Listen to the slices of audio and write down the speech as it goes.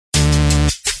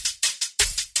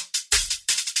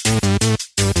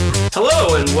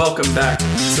Hello and welcome back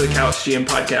to the Couch GM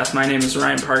podcast. My name is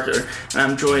Ryan Parker, and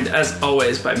I'm joined, as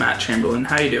always, by Matt Chamberlain.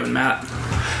 How you doing, Matt?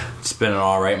 It's been an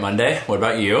alright Monday. What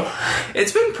about you?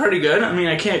 It's been pretty good. I mean,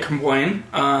 I can't complain.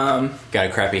 Got a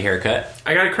crappy haircut?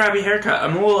 I got a crappy haircut.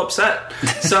 I'm a little upset.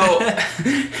 So,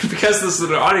 because this is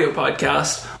an audio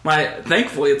podcast,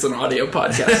 thankfully it's an audio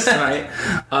podcast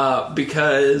tonight,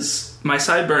 because my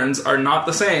sideburns are not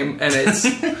the same, and it's...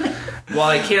 While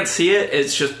I can't see it,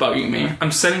 it's just bugging me.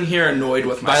 I'm sitting here annoyed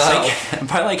with myself.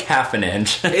 By like half an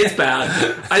inch. It's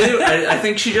bad. I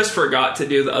think she just forgot to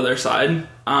do the other side.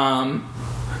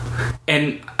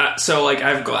 So I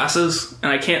have glasses,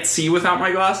 and I can't see without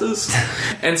my glasses.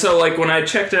 And so, when I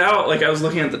checked it out, I was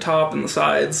looking at the top and the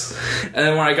sides. And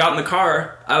then when I got in the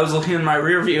car, I was looking in my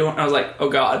rear view, and I was like, oh,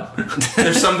 God,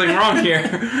 there's something wrong here.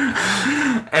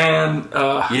 And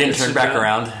you didn't turn back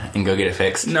around and go get it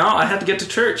fixed? No, I had to get to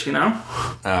church,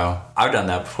 Oh, I've done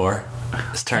that before.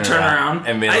 Just turn around.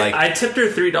 And be I tipped her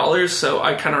 $3, so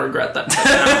I kind of regret that tip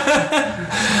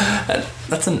now.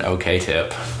 That's an okay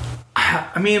tip.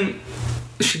 I mean,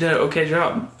 she did an okay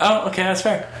job. Oh, okay, that's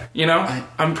fair.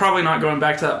 I'm probably not going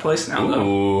back to that place now,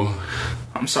 though.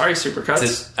 I'm sorry,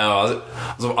 Supercuts. I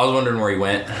was wondering where you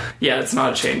went. Yeah, it's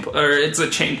not a chain, it's a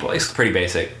chain place. Pretty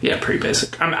basic. Yeah, pretty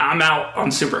basic. I'm out on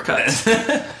Supercuts.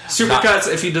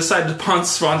 Supercuts, if you decide to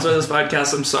sponsor this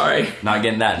podcast, I'm sorry. Not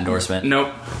getting that endorsement.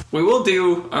 Nope. We will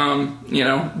do,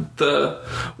 the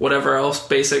whatever else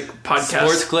basic podcast.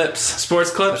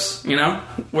 Sports clips,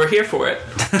 we're here for it.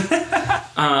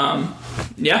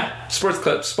 Yeah, Sports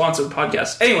Clips, sponsored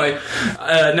podcast. Anyway,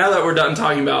 now that we're done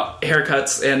talking about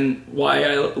haircuts and why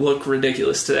I look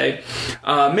ridiculous today,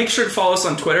 make sure to follow us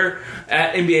on Twitter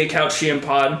at NBA Couch GM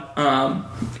Pod.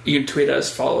 You can tweet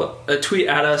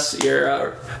at us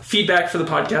your feedback for the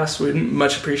podcast. We'd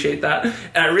much appreciate that.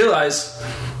 And I realized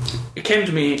it came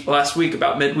to me last week,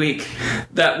 about midweek,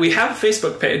 that we have a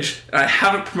Facebook page. And I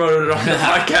haven't promoted it on the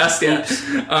podcast yet.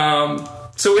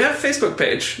 So we have a Facebook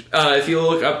page. If you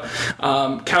look up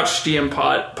Couch GM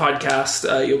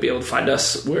Podcast, you'll be able to find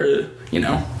us. We're,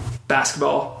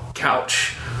 basketball,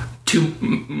 couch, 2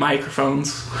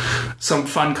 microphones, some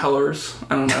fun colors.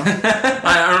 I don't know.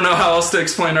 I don't know how else to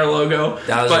explain our logo.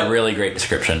 That was a really great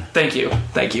description. Thank you.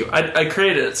 I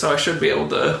created it, so I should be able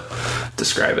to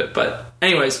describe it. But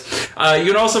anyways, you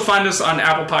can also find us on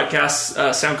Apple Podcasts,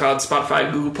 SoundCloud,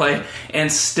 Spotify, Google Play,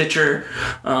 and Stitcher.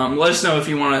 Let us know if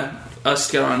you want us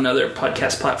to get on another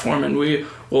podcast platform, and we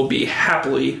will be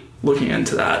happily looking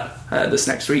into that this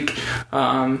next week.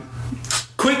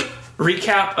 Quick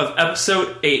recap of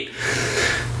episode 8.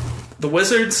 The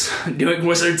Wizards doing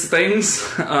Wizards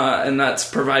things, and that's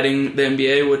providing the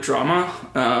NBA with drama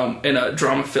in a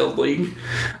drama-filled league.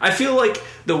 I feel like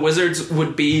the Wizards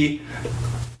would be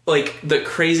like the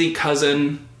crazy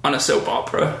cousin on a soap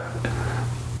opera.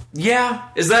 Yeah.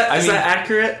 Is that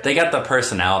accurate? They got the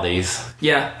personalities.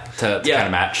 Yeah. To kind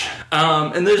of match.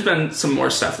 And there's been some more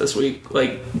stuff this week,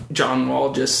 like John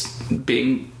Wall just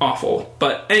being awful.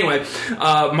 But anyway,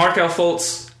 Markelle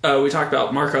Fultz, we talked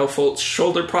about Markelle Fultz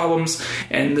shoulder problems,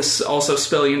 and this also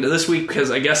spilling into this week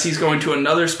because I guess he's going to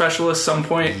another specialist some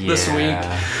point this week.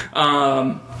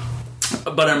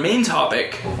 But our main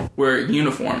topic were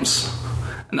uniforms.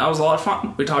 And that was a lot of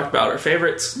fun. We talked about our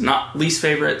favorites, not least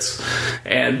favorites.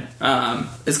 And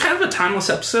it's kind of a timeless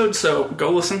episode, so go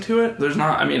listen to it. There's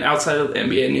not, outside of the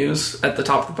NBA news at the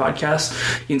top of the podcast,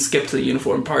 you can skip to the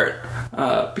uniform part.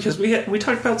 Because we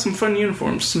talked about some fun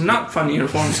uniforms. Some not fun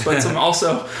uniforms, but some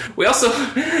also... We also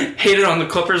hated on the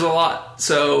Clippers a lot.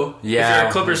 So if you're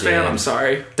a Clippers fan, I'm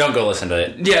sorry. Don't go listen to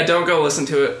it. Yeah, don't go listen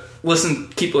to it.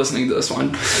 Keep listening to this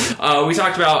one. We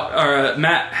talked about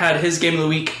Matt had his game of the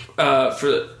week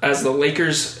as the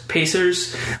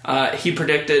Lakers-Pacers. He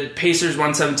predicted Pacers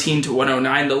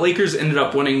 117-109. The Lakers ended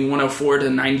up winning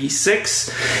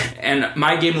 104-96. And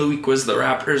my game of the week was the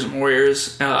Raptors and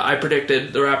Warriors. I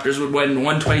predicted the Raptors would win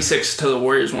 126 to the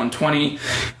Warriors 120.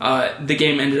 The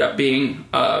game ended up being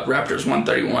Raptors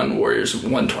 131, Warriors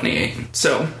 128.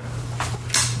 So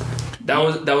that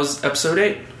was episode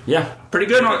 8. Yeah. Pretty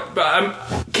good, but I'm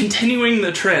continuing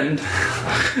the trend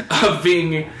of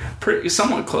being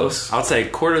somewhat close. I'll say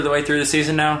quarter of the way through the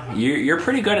season now, you're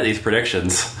pretty good at these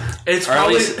predictions. It's or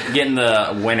probably, at least getting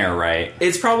the winner right.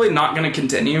 It's probably not going to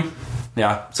continue.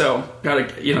 Yeah. So gotta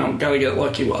get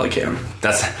lucky while I can.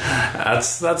 That's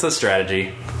a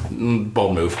strategy.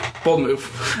 Bold move. What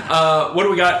do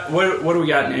we got? What do we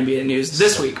got in NBA news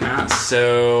this week, Matt?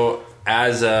 So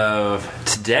as of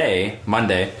today,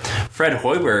 Monday, Fred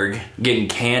Hoiberg getting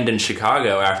canned in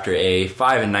Chicago after a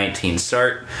 5-19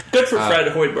 start. Good for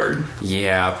Fred Hoiberg.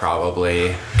 Yeah,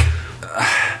 probably.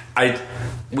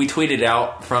 we tweeted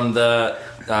out from the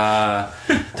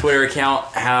Twitter account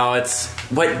how it's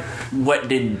what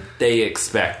did they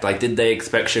expect? Like, did they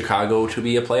expect Chicago to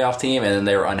be a playoff team and then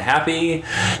they were unhappy?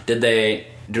 Do they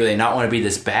not want to be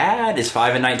this bad? Is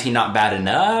 5-19 not bad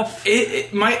enough?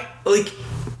 It might, like,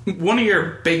 one of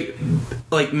your big,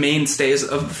 like, mainstays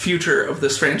of the future of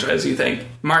this franchise, you think,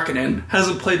 Markkanen,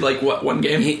 hasn't played, like, what, one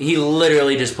game? He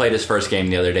literally just played his first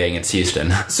game the other day against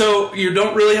Houston. So you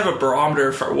don't really have a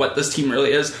barometer for what this team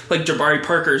really is. Like, Jabari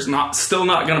Parker's still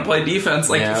not going to play defense.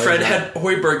 Like, No, Fred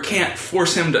Hoiberg can't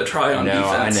force him to try on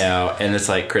defense. I know. And it's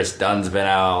like Chris Dunn's been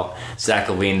out. Zach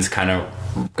LaVine's kind of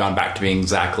gone back to being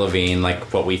Zach LaVine,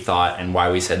 like what we thought and why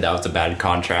we said that was a bad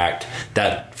contract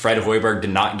that Fred Hoiberg did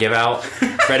not give out.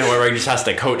 Fred Hoiberg just has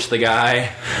to coach the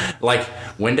guy. Like,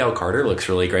 Wendell Carter looks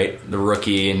really great, the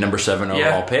rookie number 7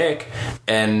 overall pick,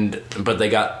 but they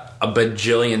got a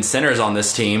bajillion centers on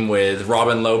this team with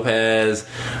Robin Lopez,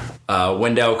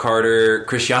 Wendell Carter,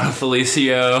 Cristiano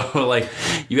Felicio. Like,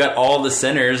 you got all the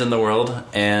centers in the world,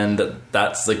 and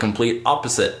that's the complete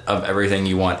opposite of everything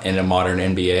you want in a modern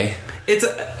NBA. It's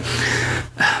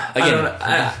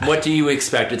what do you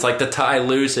expect? It's like the Ty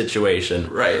Lue situation.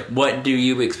 Right. What do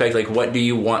you expect? Like, what do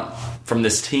you want from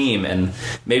this team? And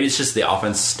maybe it's just the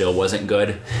offense still wasn't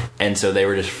good, and so they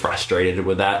were just frustrated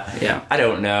with that. Yeah. I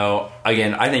don't know.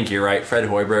 Again, I think you're right. Fred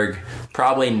Hoiberg,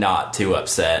 probably not too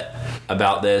upset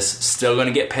about this. Still going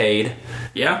to get paid.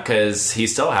 Yeah. Because he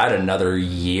still had another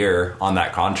year on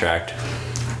that contract.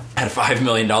 At $5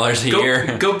 million a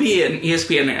year. Go be an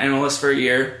ESPN analyst for a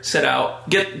year. Sit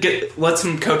out. Let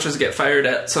some coaches get fired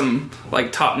at some,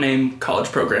 like, top name college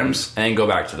programs, and go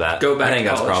back to that. I think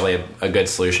that's probably a good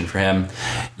solution for him.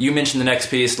 You mentioned the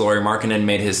next piece. Lauri Markkanen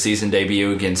made his season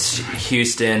debut against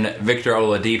Houston. Victor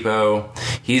Oladipo,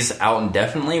 he's out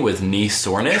indefinitely with knee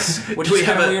soreness, which is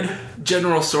kind of weird.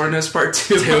 General soreness part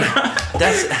 2.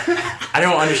 I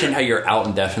don't understand how you're out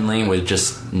indefinitely with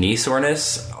just knee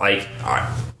soreness. Like,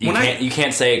 you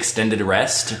can't say extended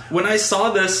rest. When I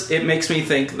saw this, it makes me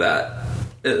think that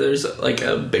there's, like,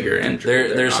 a bigger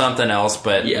injury. There's something else,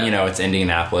 but it's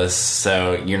Indianapolis,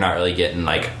 so you're not really getting,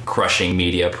 like, crushing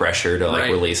media pressure to,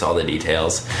 like, release all the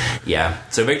details. Yeah.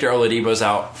 So Victor Oladipo's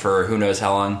out for who knows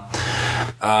how long.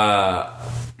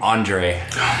 Andre.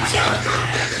 Oh my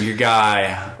God. Your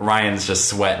guy, Ryan's just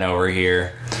sweating over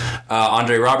here.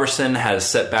 Andre Robertson has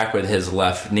setback with his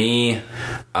left knee. He's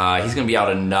going to be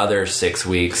out another 6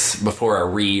 weeks before a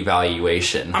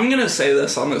reevaluation. I'm going to say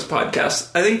this on this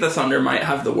podcast. I think the Thunder might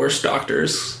have the worst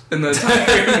doctors in the entire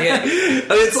NBA.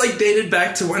 It's, like, dated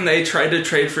back to when they tried to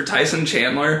trade for Tyson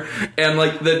Chandler, and,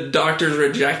 like, the doctors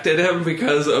rejected him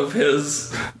because of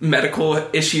his medical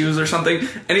issues or something,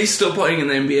 and he's still playing in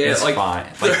the NBA at, like, fine.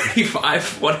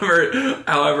 35, whatever,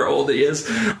 however old he is.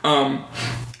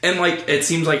 And, like, it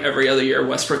seems like every other year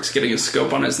Westbrook's getting a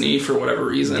scope on his knee for whatever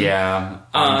reason. Yeah,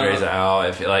 Andre's out.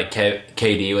 If, like,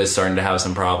 KD was starting to have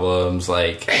some problems,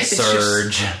 like,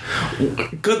 Surge.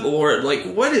 Good Lord, like,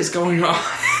 what is going on?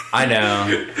 I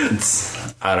know.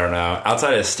 I don't know.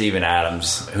 Outside of Steven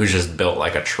Adams, who's just built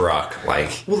like a truck,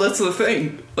 like... Well, that's the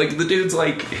thing. Like, the dude's,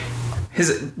 like...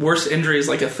 His worst injury is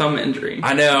like a thumb injury.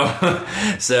 I know.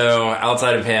 So,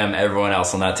 outside of him, everyone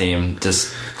else on that team,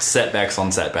 just setbacks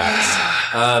on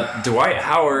setbacks. Dwight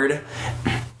Howard...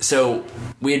 So,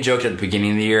 we had joked at the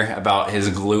beginning of the year about his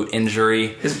glute injury.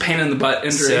 His pain in the butt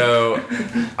injury. So,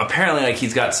 apparently, like,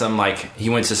 he's got some, like, he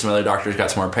went to some other doctors,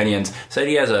 got some more opinions, said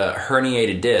he has a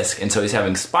herniated disc, and so he's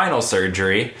having spinal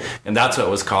surgery, and that's what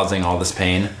was causing all this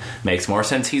pain. Makes more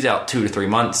sense. He's out 2 to 3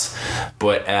 months,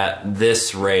 but at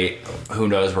this rate, who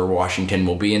knows where Washington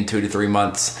will be in 2 to 3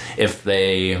 months, if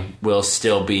they will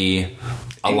still be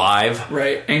alive.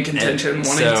 Right, in contention,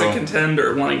 wanting to contend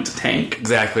or wanting to tank.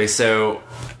 Exactly, so...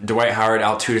 Dwight Howard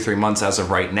out 2 to 3 months as of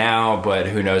right now, but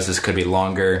who knows, this could be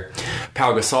longer.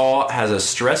 Pau Gasol has a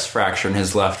stress fracture in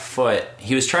his left foot.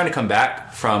 He was trying to come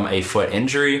back from a foot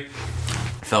injury,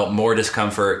 felt more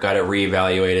discomfort, got it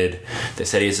reevaluated. They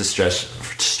said he has a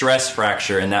stress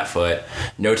fracture in that foot.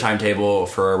 No timetable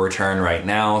for a return right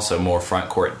now, so more front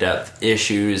court depth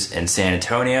issues in San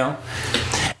Antonio.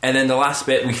 And then the last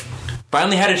bit, we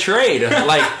finally had a trade.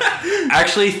 Like,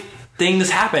 actually...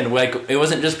 Things happened. Like, it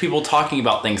wasn't just people talking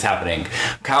about things happening.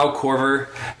 Kyle Korver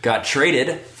got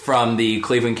traded from the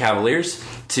Cleveland Cavaliers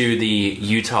to the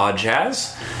Utah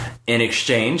Jazz. In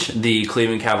exchange, the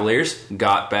Cleveland Cavaliers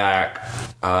got back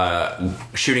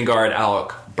shooting guard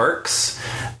Alec Burks,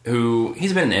 who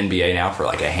he's been in the NBA now for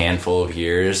like a handful of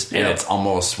years, and it's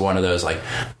almost one of those like,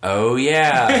 oh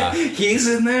yeah, he's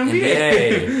in the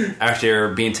NBA.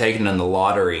 After being taken in the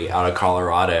lottery out of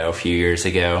Colorado a few years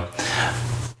ago.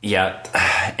 Yeah,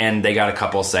 And they got a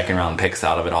couple second round picks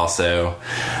out of it also.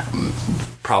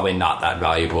 Probably not that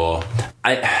valuable.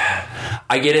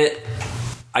 I get it.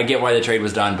 I get why the trade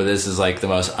was done, but this is like the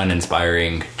most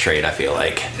uninspiring trade, I feel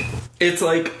like. It's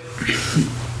like,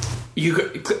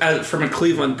 from a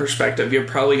Cleveland perspective, you're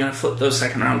probably going to flip those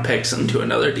second round picks into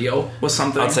another deal with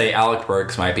something. I'd say Alec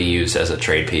Burks might be used as a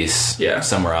trade piece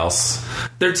somewhere else.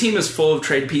 Their team is full of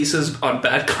trade pieces on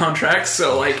bad contracts,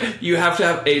 so like you have to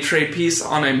have a trade piece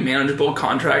on a manageable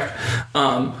contract.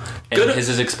 And his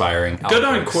is expiring. Good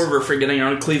on Korver for getting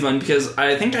on Cleveland, because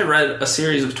I think I read a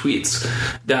series of tweets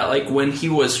that like when he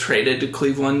was traded to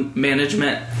Cleveland,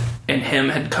 management and him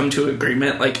had come to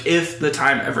agreement, like if the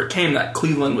time ever came that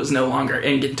Cleveland was no longer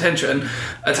in contention,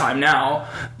 a time now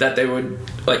that they would,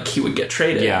 like, he would get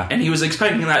traded. Yeah. And he was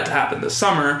expecting that to happen this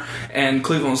summer, and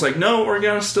Cleveland was like, no, we're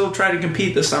going to still try to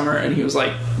compete this summer. And he was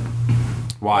like,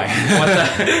 why?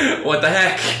 what the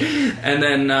heck? And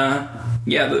then,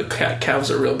 the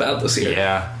Cavs are real bad this year.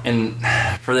 Yeah, and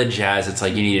for the Jazz, it's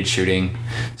like you needed shooting.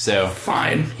 So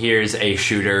fine. Here's a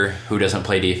shooter who doesn't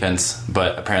play defense,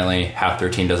 but apparently half their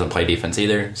team doesn't play defense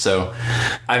either. So,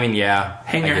 I mean, yeah.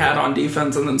 Hang your hat on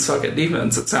defense and then suck at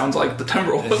defense. It sounds like the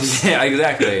Timberwolves. Yeah,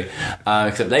 exactly.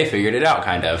 Except they figured it out,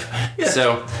 kind of. Yeah.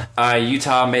 So,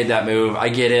 Utah made that move. I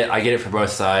get it for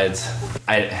both sides.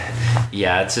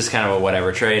 It's just kind of a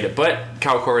whatever trade. But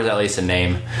Kyle Korver is at least a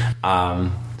name.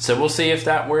 So we'll see if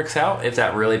that works out, if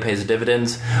that really pays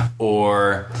dividends,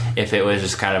 or if it was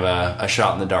just kind of a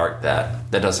shot in the dark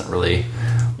that doesn't really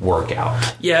work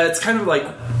out. Yeah, it's kind of like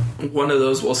one of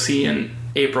those we'll see in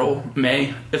April,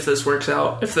 May, if this works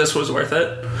out, if this was worth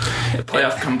it.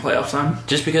 Playoff time.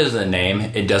 Just because of the name,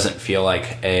 it doesn't feel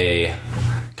like a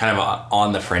kind of a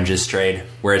on the fringes trade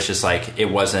where it's just like it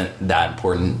wasn't that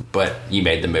important, but you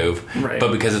made the move. Right.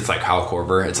 But because it's like Kyle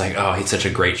Korver, it's like, oh, he's such a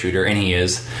great shooter, and he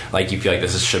is. Like, you feel like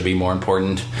this should be more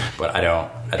important, but I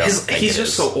don't. He's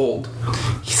just so old.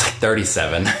 He's like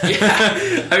 37.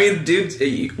 Yeah, I mean,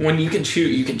 dude, when you can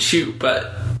shoot,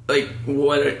 but like,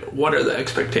 what are the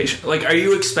expectations? Like, are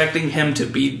you expecting him to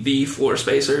be the floor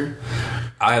spacer?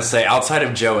 I'd say outside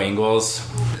of Joe Ingles,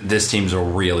 this team's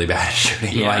really bad at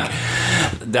shooting. Yeah.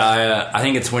 I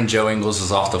think it's when Joe Ingles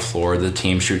is off the floor, the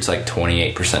team shoots like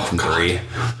 28% from three.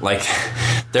 Like,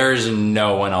 there's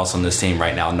no one else on this team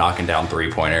right now knocking down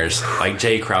three-pointers. Like,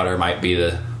 Jay Crowder might be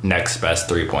the next best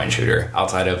three-point shooter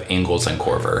outside of Ingles and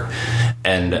Korver.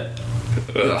 And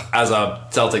as a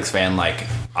Celtics fan, like,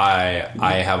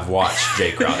 I have watched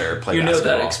Jay Crowder play basketball. You know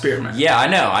that experiment. Yeah, I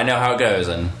know how it goes.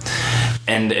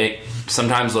 And it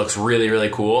sometimes looks really, really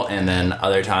cool, and then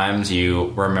other times you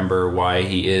remember why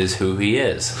he is who he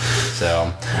is.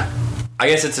 So I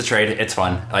guess it's a trade. It's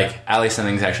fun. Like, at least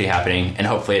something's actually happening, and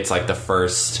hopefully it's like the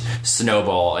first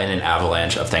snowball in an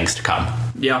avalanche of things to come.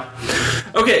 Yeah.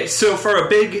 Okay, so for a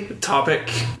big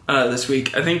topic this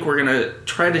week, I think we're going to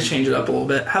try to change it up a little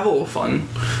bit, have a little fun.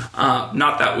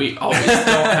 Not that we always don't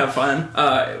have fun.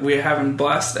 We're having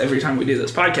blast every time we do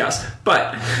this podcast.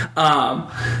 But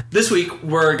this week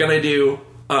we're going to do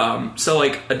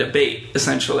a debate,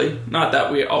 essentially. Not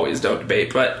that we always don't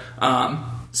debate, but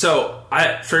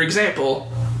for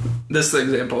example, this is the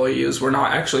example I use. We're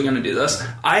not actually going to do this.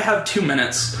 I have 2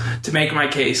 minutes to make my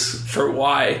case for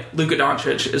why Luka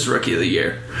Doncic is Rookie of the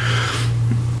Year.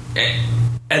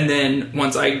 And then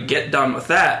once I get done with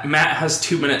that, Matt has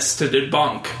 2 minutes to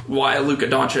debunk why Luka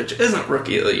Doncic isn't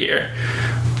Rookie of the Year.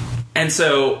 And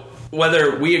so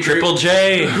whether we agree, Triple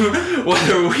J,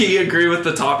 whether we agree with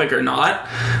the topic or not,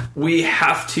 we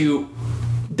have to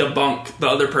debunk the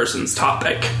other person's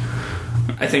topic.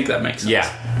 I think that makes sense.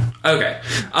 Yeah. Okay.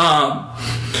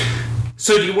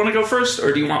 So do you want to go first,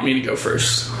 or do you want me to go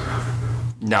first?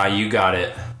 Nah, you got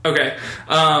it. Okay.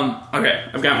 Okay,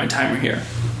 I've got my timer here.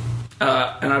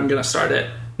 And I'm going to start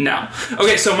it now.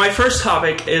 Okay, so my first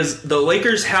topic is the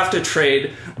Lakers have to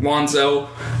trade Lonzo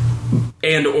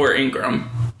and or Ingram.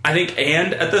 I think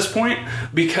at this point,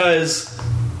 because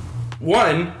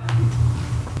one,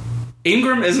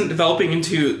 Ingram isn't developing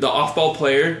into the off-ball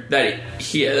player that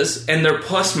he is, and their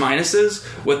plus-minuses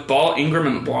with Ball, Ingram,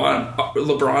 and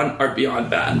LeBron are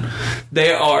beyond bad.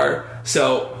 They are,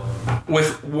 so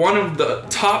with one of the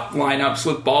top lineups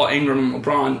with Ball, Ingram, and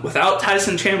LeBron, without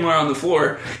Tyson Chandler on the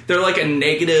floor, they're like a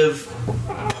negative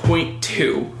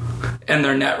 0.2 in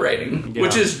their net rating,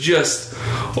 which is just...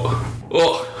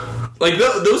 Like,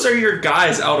 those are your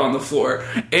guys out on the floor.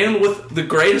 And with the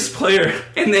greatest player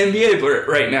in the NBA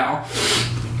right now.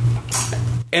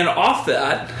 And off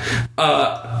that,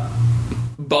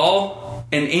 Ball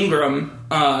and Ingram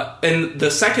in the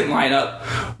second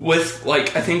lineup with,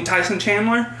 like, I think Tyson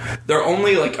Chandler, they're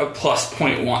only, like, a plus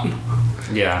 0.1.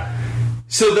 Yeah.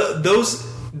 So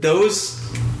those those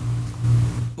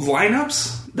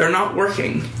lineups, they're not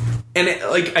working. And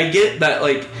I get that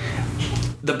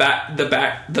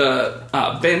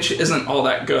the bench isn't all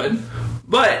that good,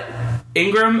 but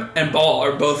Ingram and Ball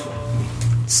are both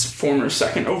former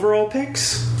second overall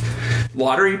picks,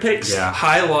 lottery picks,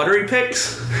 high lottery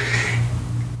picks,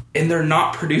 and they're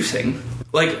not producing.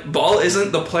 Ball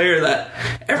isn't the player that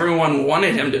everyone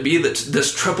wanted him to be,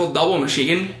 this triple-double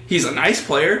machine. He's a nice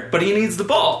player, but he needs the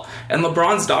ball. And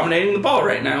LeBron's dominating the ball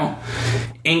right now.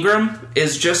 Ingram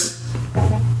is just,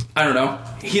 I don't know.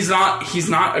 He's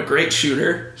not a great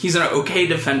shooter. He's an okay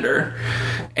defender.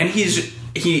 And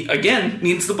he again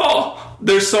needs the ball.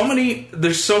 There's so many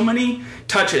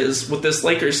touches with this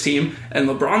Lakers team, and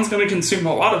LeBron's going to consume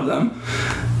a lot of them.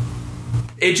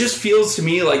 It just feels to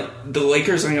me like the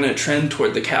Lakers are going to trend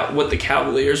toward what the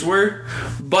Cavaliers were.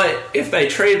 But if they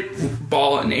trade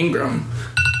Ball and Ingram,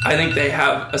 I think they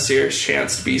have a serious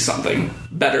chance to be something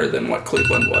better than what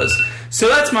Cleveland was. So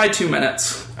that's my 2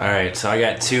 minutes. All right, so I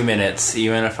got 2 minutes,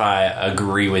 even if I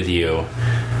agree with you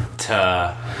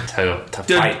to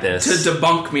fight this. To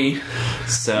debunk me.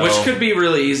 So, which could be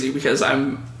really easy because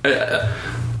I'm...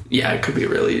 it could be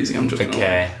really easy. I'm just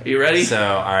okay. Are you ready? So,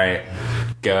 all right.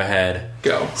 Go ahead.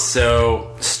 Go.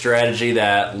 So, strategy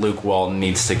that Luke Walton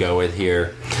needs to go with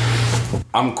here.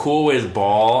 I'm cool with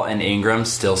Ball and Ingram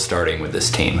still starting with this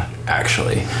team,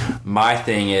 actually. My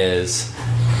thing is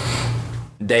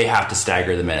they have to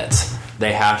stagger the minutes.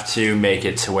 They have to make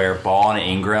it to where Ball and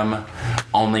Ingram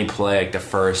only play the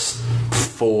first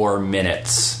 4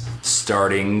 minutes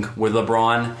starting with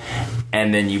LeBron,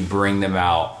 and then you bring them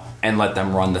out and let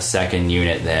them run the second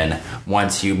unit then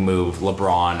once you move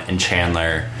LeBron and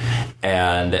Chandler.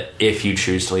 And if you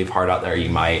choose to leave Hart out there, you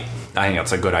might. I think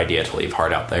that's a good idea to leave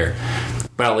Hart out there.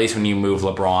 But at least when you move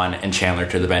LeBron and Chandler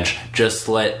to the bench, just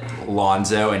let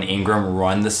Lonzo and Ingram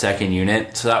run the second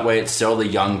unit. So that way it's still the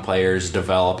young players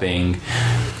developing.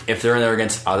 If they're in there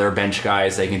against other bench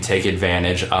guys, they can take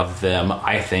advantage of them.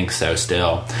 I think so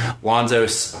still. Lonzo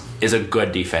is a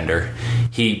good defender.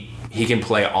 He can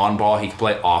play on ball. He can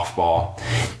play off ball.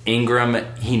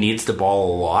 Ingram, he needs the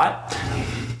ball a lot.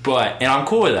 And I'm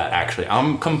cool with that, actually.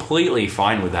 I'm completely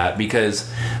fine with that because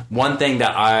one thing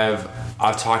that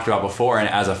I've talked about before, and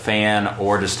as a fan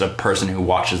or just a person who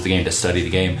watches the game to study the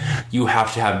game, you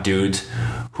have to have dudes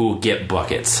who get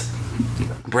buckets.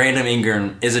 Brandon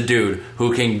Ingram is a dude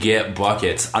who can get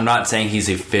buckets. I'm not saying he's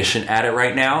efficient at it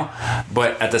right now,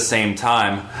 but at the same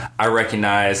time, I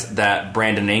recognize that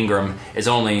Brandon Ingram is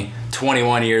only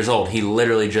 21 years old. He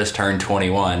literally just turned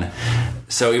 21.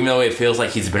 So even though it feels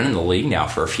like he's been in the league now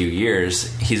for a few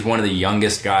years, he's one of the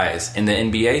youngest guys in the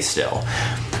NBA still.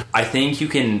 I think you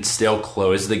can still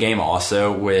close the game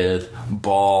also with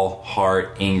Ball,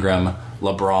 Hart, Ingram,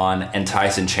 LeBron, and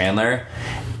Tyson Chandler.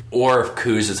 Or if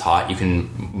Kuz is hot, you can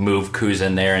move Kuz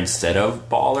in there instead of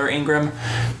Ball or Ingram.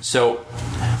 So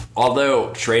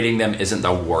although trading them isn't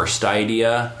the worst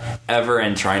idea ever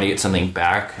and trying to get something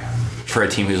back for a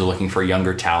team who's looking for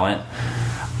younger talent,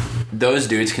 those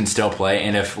dudes can still play.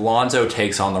 And if Lonzo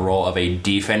takes on the role of a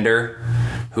defender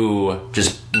who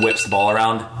just whips the ball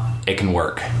around, it can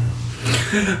work.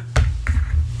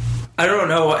 I don't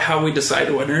know how we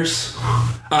decide winners.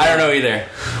 I don't know either.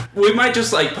 We might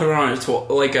just put it on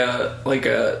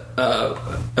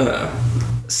a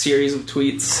series of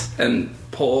tweets and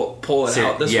pull it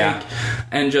out this week,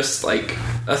 and just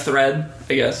a thread,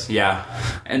 I guess. Yeah,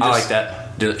 and I like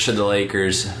that. Should the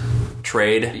Lakers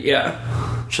trade?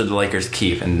 Yeah. Should the Lakers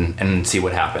keep and see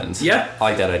what happens? Yeah, I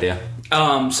like that idea.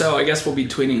 So I guess we'll be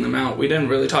tweeting them out. We didn't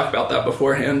really talk about that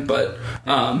beforehand, but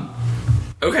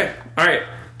okay, all right.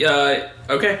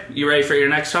 Okay, you ready for your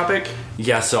next topic?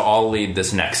 Yeah, so I'll lead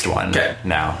this next one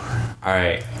now. All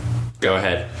right, go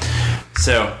ahead.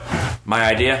 So, my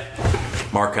idea,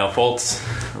 Markelle Fultz,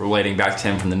 relating back to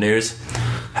him from the news,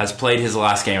 has played his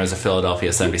last game as a Philadelphia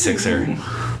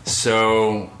 76er.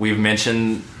 So, we've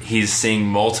mentioned he's seeing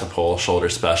multiple shoulder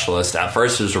specialists. At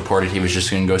first, it was reported he was just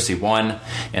going to go see one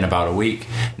in about a week.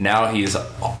 Now he's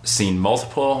seen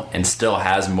multiple and still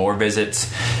has more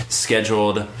visits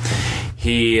scheduled.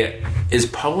 He is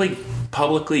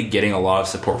publicly getting a lot of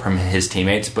support from his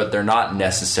teammates, but they're not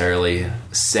necessarily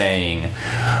saying,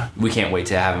 we can't wait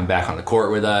to have him back on the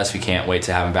court with us, we can't wait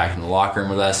to have him back in the locker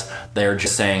room with us. They're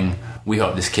just saying, we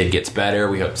hope this kid gets better,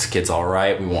 we hope this kid's all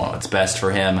right, we want what's best for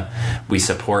him, we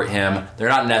support him. They're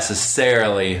not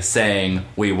necessarily saying,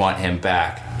 we want him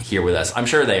back here with us. I'm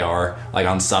sure they are,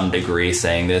 on some degree,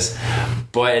 saying this,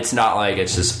 but it's not like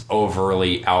it's just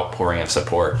overly outpouring of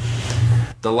support.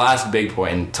 The last big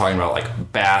point in talking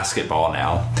about basketball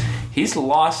now, he's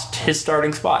lost his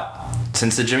starting spot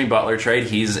since the Jimmy Butler trade,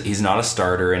 he's not a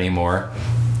starter anymore,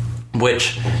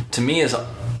 which to me is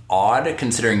odd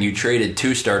considering you traded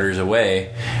 2 starters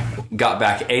away, got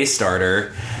back a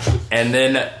starter, and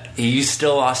then you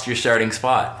still lost your starting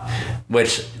spot,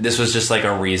 which this was just like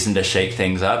a reason to shake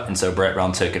things up, and so Brett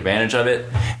Brown took advantage of it,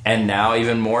 and now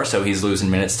even more so he's losing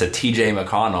minutes to TJ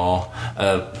McConnell.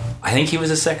 I think he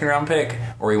was a second-round pick,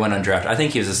 or he went undrafted. I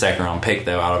think he was a second-round pick,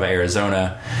 though, out of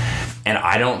Arizona. And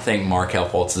I don't think Markelle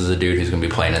Fultz is a dude who's going to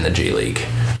be playing in the G League.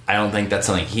 I don't think that's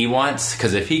something he wants,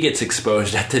 because if he gets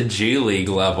exposed at the G League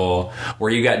level,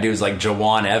 where you got dudes like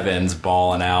Jawan Evans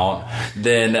balling out,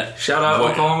 then... Shout out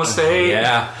Oklahoma State.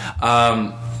 Yeah.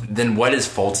 Then what is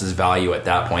Fultz's value at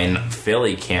that point? And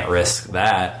Philly can't risk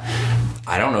that.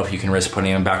 I don't know if you can risk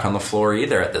putting him back on the floor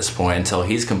either at this point until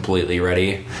he's completely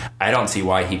ready. I don't see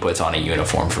why he puts on a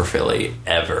uniform for Philly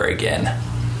ever again.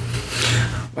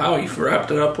 Wow, you've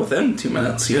wrapped it up within 2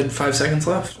 minutes. You had 5 seconds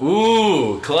left.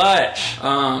 Ooh, clutch.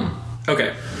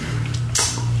 Okay.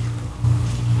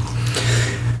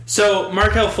 So,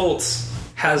 Markelle Fultz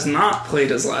has not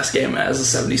played his last game as a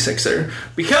 76er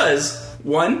because,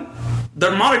 one,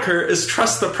 their moniker is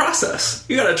trust the process.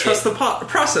 You gotta trust the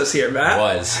process here, Matt.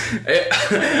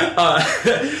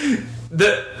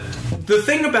 The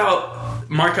thing about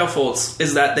Markelle Fultz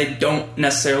is that they don't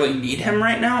necessarily need him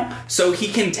right now, so he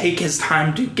can take his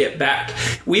time to get back.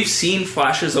 We've seen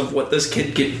flashes of what this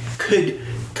kid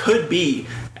could be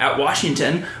at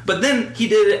Washington, but then he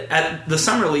did it at the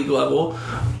Summer League level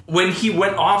when he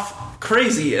went off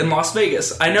crazy in Las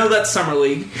Vegas. I know that's Summer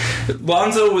League.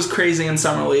 Lonzo was crazy in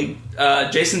Summer League.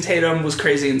 Jason Tatum was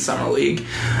crazy in Summer League.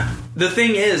 The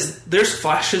thing is, there's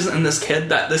flashes in this kid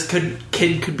that this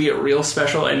kid could be a real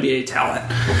special NBA talent.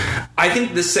 I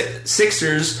think the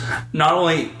Sixers not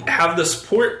only have the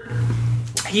support,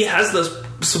 he has the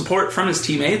support from his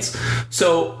teammates.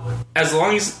 So as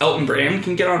long as Elton Brand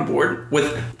can get on board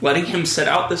with letting him sit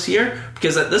out this year,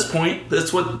 because at this point,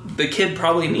 that's what the kid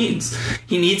probably needs.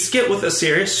 He needs to get with a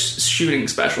serious shooting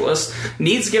specialist,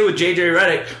 needs to get with JJ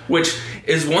Redick, which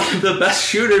is one of the best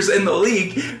shooters in the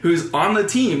league, who's on the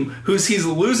team, he's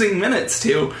losing minutes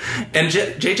to. And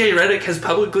JJ Redick has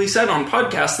publicly said on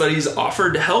podcasts that he's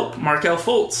offered to help Markelle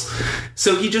Fultz.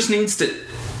 So he just needs to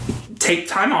take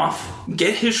time off,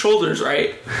 get his shoulders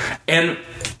right, and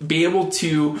be able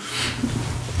to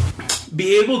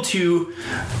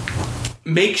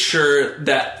make sure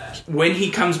that when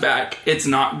he comes back, it's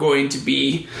not going to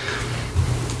be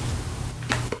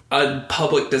a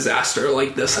public disaster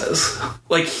like this is.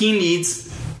 Like, he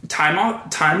needs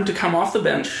time to come off the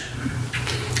bench.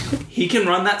 He can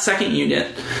run that second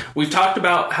unit. We've talked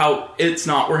about how it's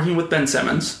not working with Ben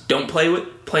Simmons. Don't play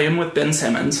him with Ben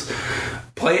Simmons.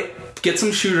 Get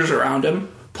some shooters around him.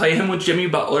 Play him with Jimmy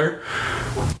Butler,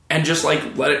 and just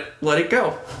like let it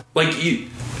go. Like,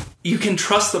 you can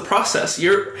trust the process.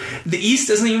 The East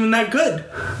isn't even that good.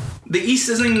 The East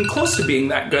isn't even close to being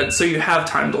that good, so you have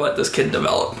time to let this kid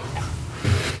develop.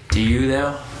 Do you,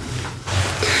 though?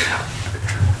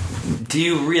 Do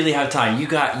you really have time?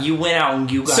 You went out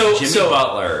and you got Jimmy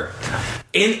Butler.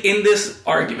 In this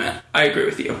argument, I agree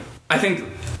with you. I think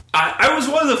I was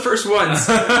one of the first ones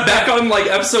back on like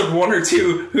episode 1 or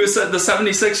 2 who said the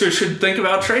 76ers should think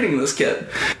about trading this kid.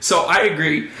 So I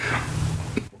agree.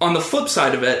 On the flip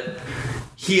side of it,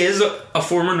 he is a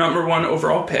former number 1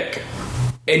 overall pick,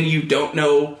 and you don't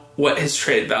know what his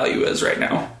trade value is right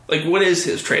now. Like, what is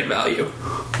his trade value?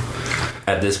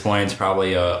 At this point, it's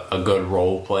probably a good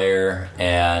role player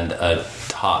and a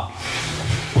top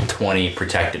 20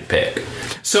 protected pick.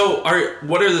 So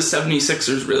what are the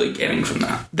 76ers really getting from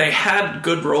that? They had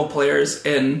good role players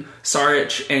in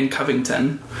Saric and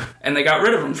Covington, and they got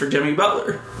rid of them for Jimmy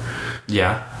Butler.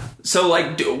 Yeah. So,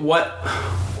 like,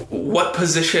 what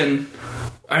position...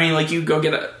 I mean, like, you go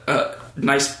get a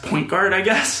nice point guard, I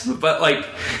guess, but, like,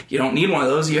 you don't need one of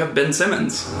those. You have Ben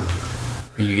Simmons.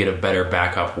 You get a better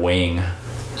backup wing.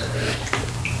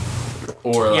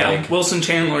 Or, like... Wilson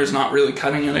Chandler is not really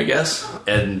cutting it, I guess.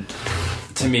 And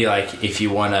to me, like, if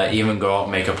you want to even go out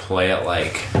and make a play at,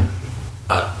 like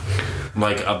a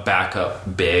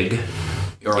backup big...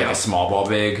 Or like a small ball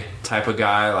big type of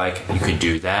guy, like, you could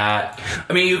do that.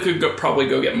 I mean, you could probably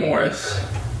go get Morris.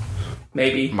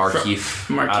 Maybe.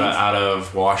 Markieff. Out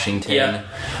of Washington.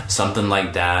 Something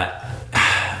like that.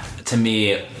 To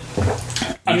me...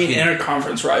 I mean,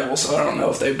 interconference rival, so I don't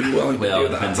know if they'd be willing to do that. It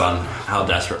depends on how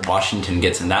desperate Washington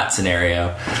gets in that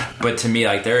scenario. But to me,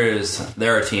 like, there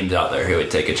are teams out there who would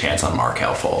take a chance on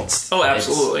Markelle Fultz. Oh,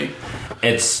 absolutely.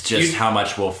 It's just how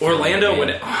much will... Orlando would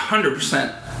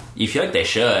 100%. You feel like they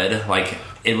should. Like,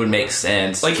 it would make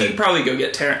sense. Like, he could probably go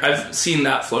get Terrence. I've seen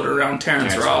that float around.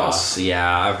 Terrence Ross.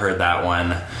 Yeah, I've heard that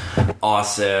one.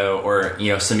 Also, or,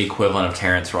 some equivalent of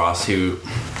Terrence Ross, who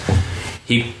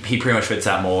he pretty much fits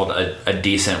that mold, a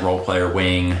decent role player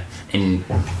wing, and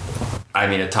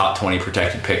a top 20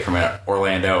 protected pick from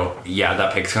Orlando. Yeah,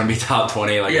 that pick's going to be top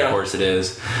 20, of course it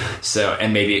is. So,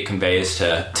 and maybe it conveys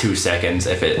to 2 seconds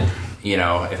if it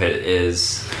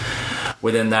is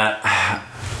within that.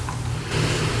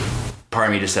 Part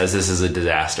of me just says this is a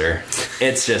disaster.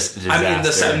 It's just a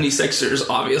disaster. The 76ers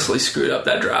obviously screwed up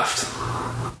that draft.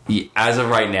 As of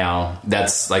right now,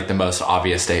 that's the most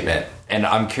obvious statement. And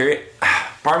I'm curious.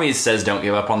 Part of me says don't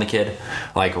give up on the kid.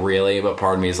 Really. But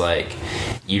part of me is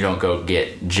you don't go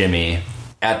get Jimmy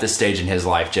at this stage in his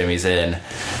life. Jimmy's in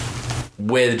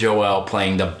with Joel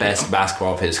playing the best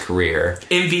basketball of his career.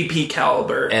 MVP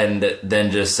caliber. And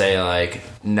then just say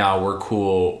no, we're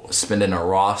cool spending a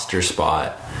roster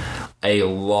spot, a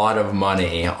lot of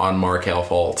money on Markelle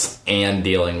Fultz, and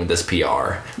dealing with this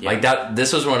PR. Yeah.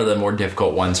 This was one of the more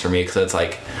difficult ones for me, because it's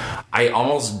I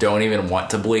almost don't even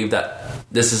want to believe that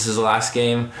this is his last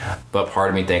game, but part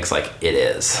of me thinks it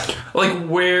is.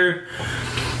 Where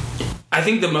I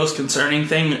think the most concerning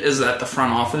thing is that the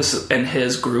front office and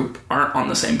his group aren't on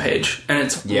the same page, and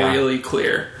it's really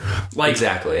clear.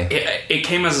 Exactly. It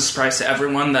came as a surprise to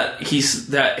everyone that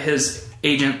his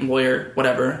agent, lawyer,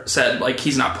 whatever, said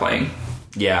he's not playing.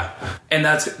 Yeah. And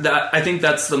I think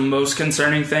that's the most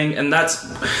concerning thing, and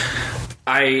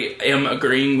I am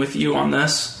agreeing with you on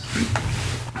this.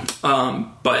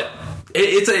 But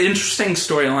it's an interesting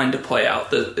storyline to play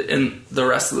out in the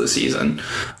rest of the season.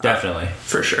 Definitely.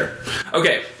 For sure.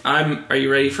 Okay, are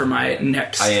you ready for my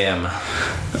next? I am.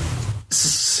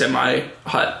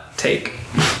 Semi-hot take.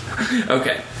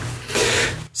 Okay.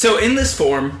 So in this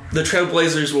form, the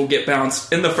Trailblazers will get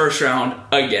bounced in the first round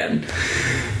again.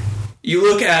 You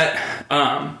look at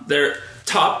their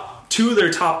two of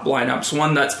their top lineups,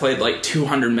 one that's played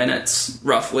 200 minutes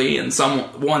roughly, and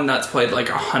one that's played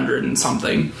 100 and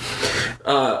something.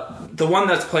 The one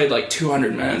that's played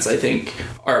 200 minutes, I think,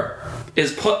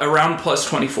 is around plus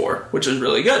 24, which is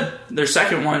really good. Their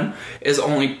second one is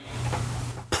only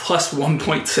plus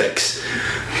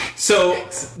 1.6. So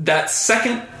that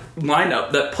second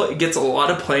lineup that gets a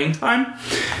lot of playing time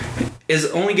is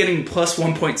only getting plus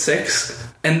 1.6,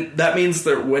 and that means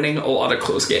they're winning a lot of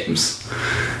close games.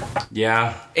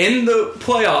 Yeah. In the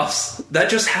playoffs, that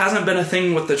just hasn't been a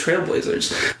thing with the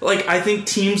Trailblazers. I think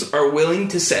teams are willing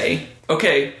to say,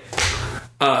 okay,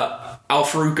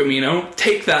 Al-Farouq Amino,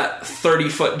 take that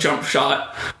 30-foot jump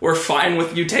shot. We're fine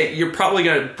with you you're probably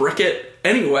going to brick it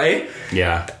anyway.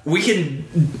 Yeah. We can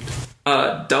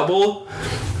double,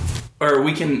 or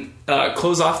we can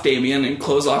close off Damian and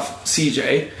close off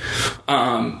CJ,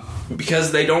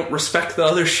 because they don't respect the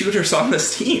other shooters on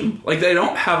this team. They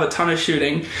don't have a ton of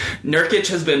shooting. Nurkic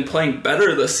has been playing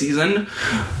better this season,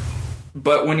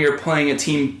 but when you're playing a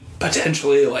team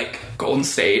potentially like Golden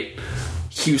State,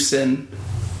 Houston,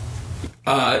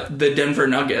 the Denver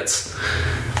Nuggets,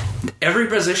 every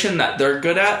position that they're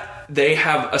good at, they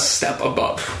have a step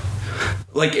above.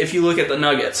 If you look at the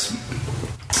Nuggets,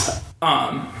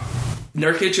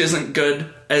 Nurkic isn't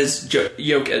good as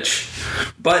Jokic,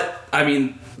 but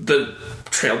the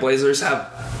Trailblazers have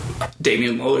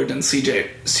Damian Lillard and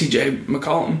CJ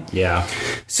McCollum. Yeah.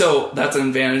 So that's an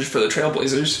advantage for the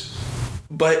Trailblazers.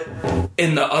 But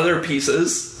in the other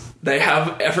pieces, they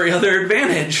have every other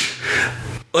advantage.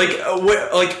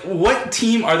 What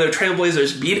team are the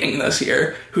Trailblazers beating this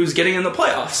year who's getting in the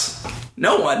playoffs?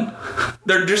 No one.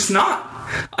 They're just not.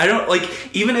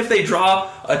 Even if they draw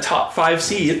a top 5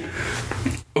 seed,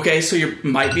 okay, so you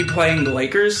might be playing the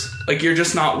Lakers. You're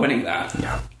just not winning that.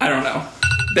 Yeah. I don't know.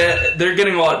 They're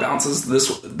getting a lot of bounces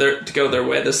to go their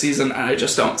way this season, and I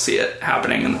just don't see it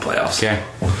happening in the playoffs. Okay.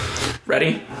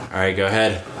 Ready? All right, go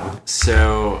ahead.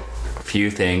 So, a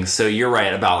few things. So you're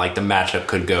right about the matchup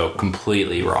could go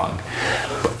completely wrong,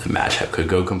 but the matchup could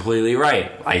go completely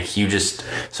right.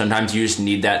 Sometimes you just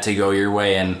need that to go your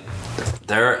way, and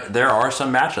there are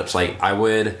some matchups. I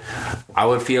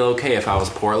would feel okay if I was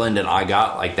Portland and I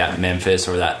got that Memphis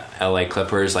or that LA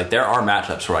Clippers. There are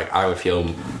matchups where I would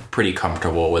feel pretty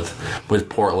comfortable with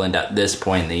Portland at this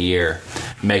point in the year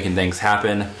making things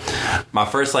happen. My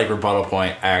first rebuttal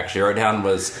point I actually wrote down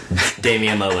was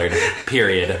Damian Lillard.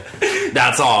 Period.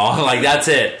 That's all. That's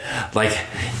it.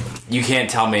 You can't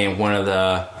tell me one of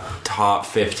the top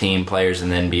 15 players in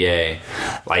the NBA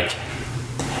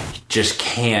just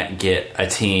can't get a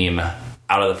team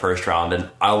out of the first round. And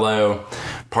although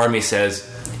part of me says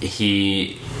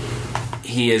he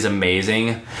is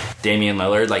amazing, Damian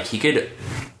Lillard, he could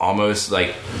almost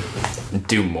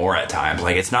do more at times.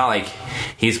 Like, it's not like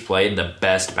he's played the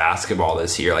best basketball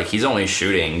this year. Like, he's only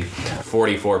shooting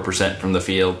 44% from the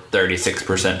field,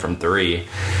 36% from three,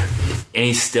 and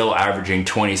he's still averaging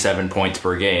 27 points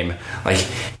per game. Like,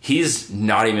 he's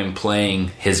not even playing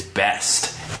his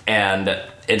best, and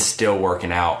it's still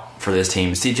working out for this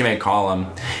team. CJ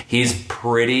McCollum, he's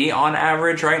pretty on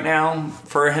average right now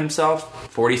for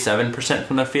himself, 47%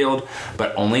 from the field,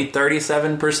 but only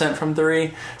 37% from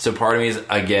three. So part of me is,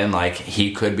 again, like,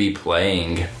 he could be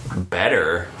playing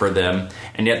better for them,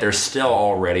 and yet they're still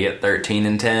already at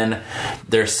 13-10.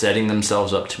 They're setting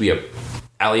themselves up to be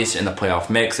at least in the playoff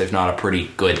mix, if not a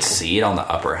pretty good seed on the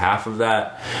upper half of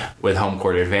that with home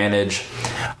court advantage.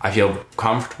 I feel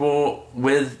comfortable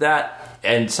with that.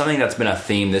 And something that's been a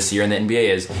theme this year in the NBA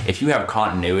is if you have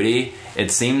continuity, it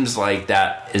seems like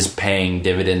that is paying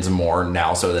dividends more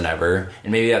now so than ever.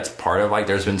 And maybe that's part of, like,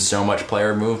 there's been so much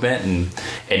player movement and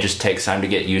it just takes time to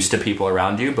get used to people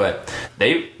around you. But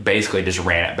they basically just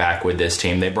ran it back with this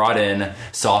team. They brought in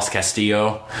Sauce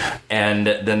Castillo, and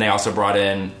then they also brought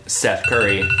in Seth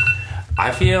Curry.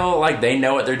 I feel like they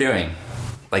know what they're doing.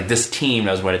 Like, this team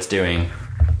knows what it's doing.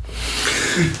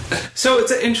 So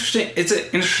it's an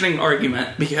interesting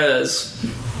argument because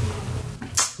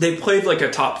they played like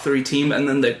a top 3 team and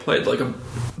then they played like a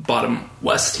bottom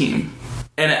West team,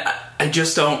 and I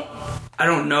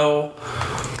don't know.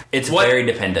 It's very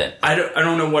dependent. I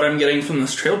don't know what I'm getting from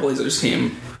this Trailblazers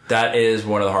team. That is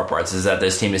one of the hard parts, is that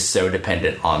this team is so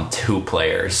dependent on 2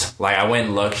 players. Like, I went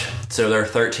and looked, so they're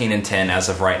 13-10 as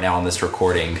of right now on this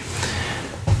recording.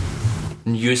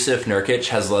 Yusuf Nurkic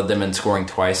has led them in scoring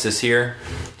twice this year.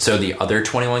 So the other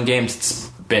 21 games, it's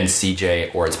been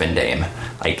CJ or it's been Dame.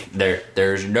 Like,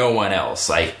 there's no one else.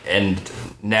 Like, and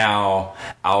now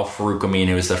Al-Farouq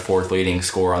Aminu is the 4th leading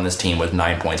scorer on this team with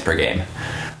 9 points per game.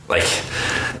 Like,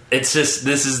 it's just,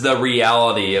 this is the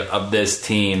reality of this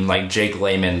team. Like, Jake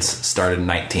Layman's started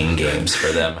 19 games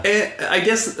for them. I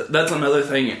guess that's another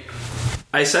thing.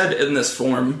 I said in this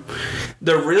form,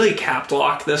 they're really capped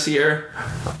locked this year.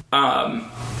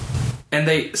 And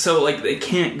they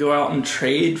can't go out and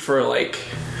trade for, like,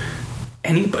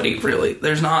 anybody, really.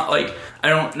 There's not, like, I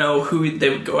don't know who they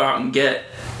would go out and get.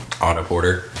 Otto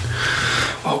Porter.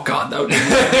 Oh, God, that would be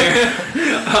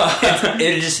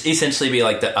It'd just essentially be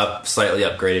like the slightly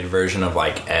upgraded version of,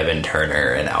 like, Evan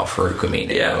Turner and Al-Farouq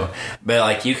Aminu. Yeah. But,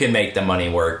 like, you can make the money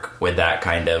work with that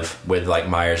kind of, with, like,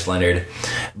 Myers Leonard.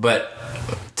 But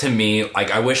to me,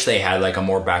 like, I wish they had, like, a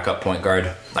more backup point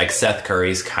guard. Like, Seth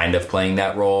Curry's kind of playing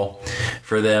that role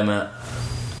for them.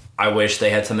 I wish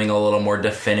they had something a little more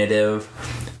definitive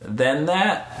than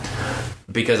that,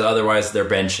 because otherwise their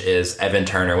bench is Evan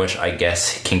Turner, which I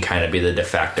guess can kind of be the de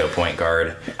facto point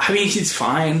guard. I mean, he's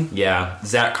fine. Yeah.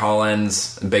 Zach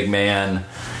Collins, big man.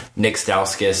 Nick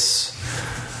Stauskas,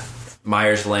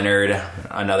 Myers Leonard,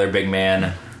 another big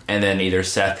man. And then either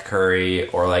Seth Curry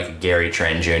or, like, Gary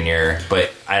Trent Jr.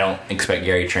 But I don't expect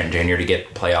Gary Trent Jr. to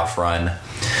get playoff run.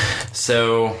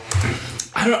 So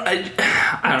I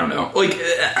don't know. Like,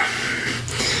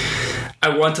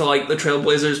 I want to like the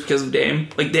Trailblazers because of Dame.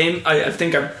 Like, Dame, I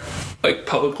think I've, like,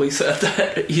 publicly said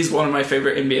that he's one of my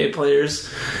favorite NBA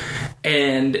players.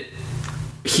 And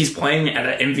he's playing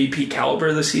at an MVP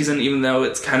caliber this season, even though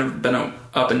it's kind of been an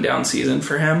up and down season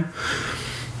for him.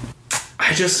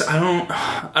 I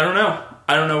don't know.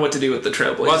 I don't know what to do with the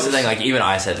Trailblazers. Well, that's the thing. Like, even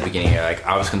I said at the beginning here, like,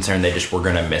 I was concerned they just were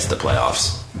going to miss the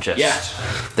playoffs.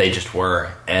 They just were,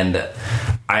 and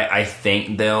I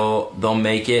think they'll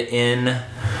make it in.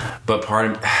 But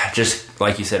part of, just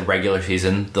like you said, regular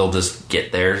season, they'll just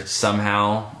get there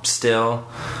somehow. Still,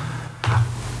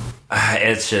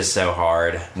 it's just so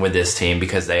hard with this team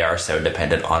because they are so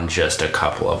dependent on just a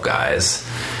couple of guys.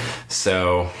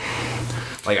 So,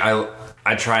 like,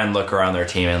 I try and look around their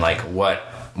team and, like,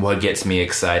 what gets me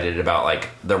excited about, like,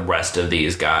 the rest of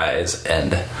these guys,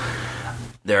 and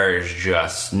there's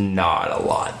just not a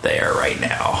lot there right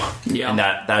now. Yeah. And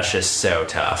that's just so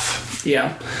tough.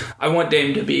 Yeah. I want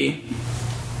Dame to be,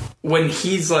 when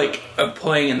he's, like,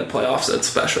 playing in the playoffs, it's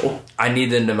special. I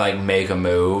need them to, like, make a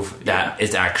move that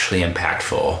is actually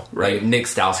impactful. Right. Like, Nick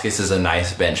Stauskas is a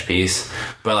nice bench piece,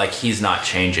 but, like, he's not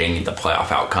changing the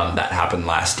playoff outcome that happened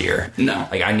last year. No.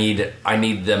 Like, I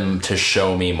need them to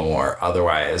show me more.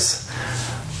 Otherwise,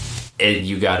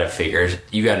 you got to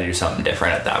do something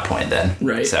different at that point then.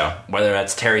 Right. So, whether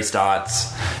that's Terry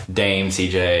Stotts, Dame,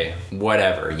 CJ,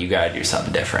 whatever, you got to do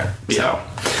something different. Yeah. So,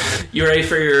 you ready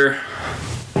for your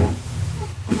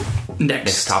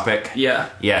next topic? Yeah.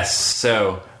 Yes.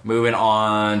 So, moving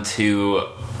on to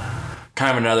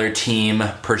kind of another team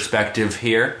perspective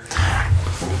here.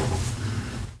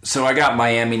 So, I got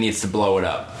Miami needs to blow it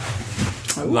up.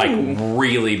 like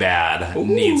really bad.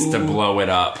 Needs to blow it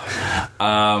up.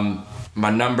 My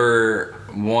number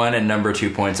 1 and number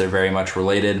 2 points are very much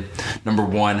related. Number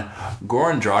 1,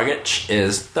 Goran Dragic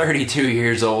is 32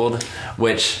 years old,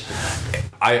 which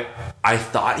I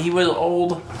thought he was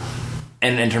old.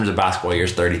 And in terms of basketball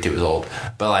years, 32 is old.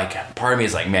 But like, part of me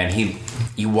is like, man,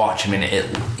 you watch him and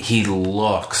he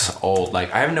looks old.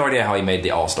 Like, I have no idea how he made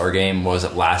the All-Star game. Was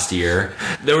it last year?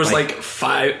 There was like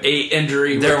 8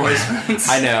 injury replacements.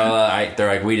 I know. They're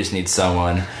like, we just need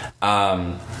someone.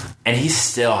 And he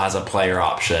still has a player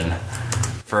option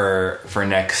for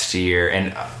next year,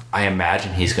 and I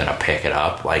imagine he's going to pick it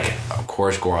up. Like, of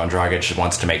course, Goran Dragic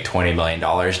wants to make $20 million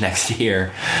next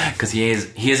year because he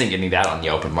isn't getting that on the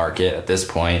open market at this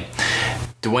point.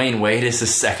 Dwayne Wade is the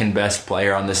second best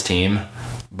player on this team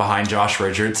behind Josh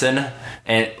Richardson,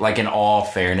 and like, in all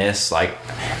fairness, like,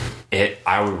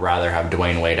 I would rather have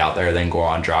Dwayne Wade out there than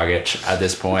Goran Dragic at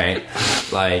this point.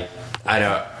 Like,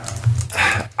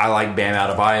 I like Bam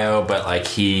Adebayo, but like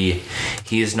he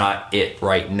is not it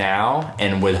right now.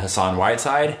 And with Hassan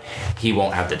Whiteside, he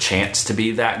won't have the chance to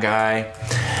be that guy.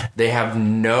 They have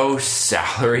no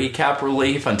salary cap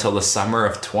relief until the summer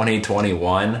of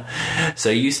 2021. So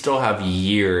you still have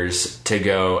years to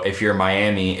go if you're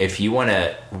Miami. If you want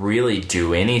to really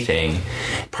do anything,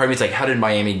 part of me is like, how did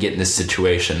Miami get in this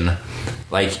situation?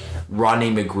 Like,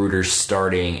 Rodney McGruder's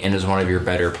starting and is one of your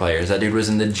better players. That dude was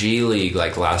in the G League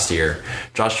like last year.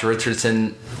 Josh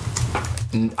Richardson,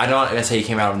 I don't want to say he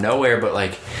came out of nowhere, but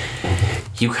like,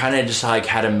 you kind of just like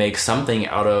had to make something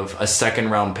out of a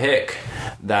second round pick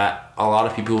that a lot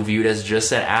of people viewed as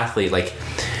just an athlete. Like,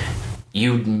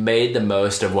 you made the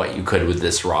most of what you could with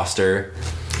this roster,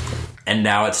 and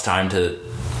now it's time to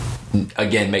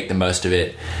again make the most of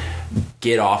it.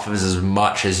 Get off of as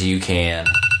much as you can.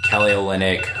 Kelly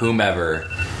Olynyk, whomever,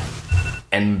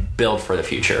 and build for the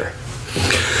future.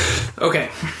 Okay.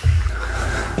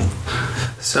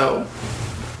 So,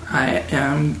 I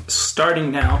am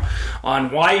starting now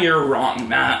on why you're wrong,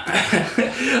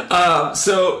 Matt.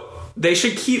 So, they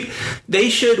should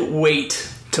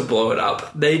wait to blow it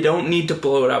up. They don't need to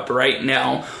blow it up right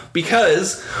now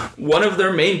because one of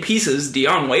their main pieces,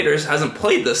 Dion Waiters, hasn't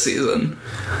played this season.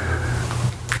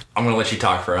 I'm going to let you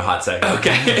talk for a hot second.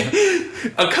 Okay.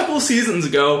 A couple seasons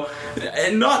ago,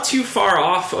 and not too far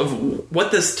off of what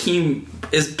this team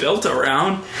is built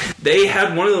around, they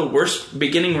had one of the worst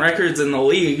beginning records in the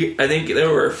league. I think they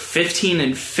were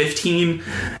 15-15,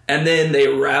 and then they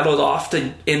rattled off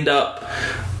to end up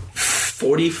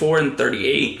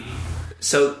 44-38.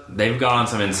 So they've gone on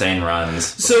some insane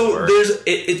runs before. So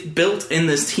it's built in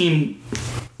this team.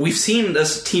 We've seen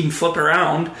this team flip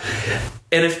around.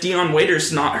 And if Dion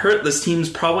Waiters not hurt, this team's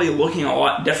probably looking a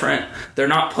lot different. They're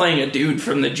not playing a dude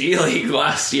from the G League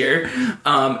last year.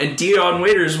 And Dion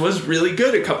Waiters was really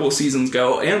good a couple of seasons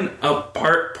ago and a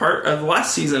part of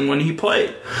last season when he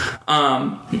played.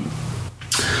 And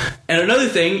another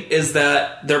thing is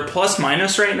that their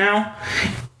plus-minus right now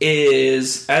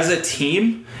is, as a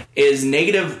team, is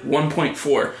negative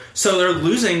 1.4. So they're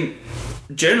losing,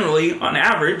 generally, on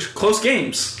average, close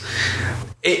games.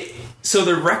 So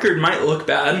their record might look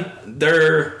bad.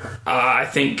 They're, I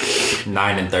think,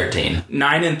 9-13.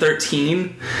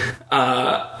 9-13.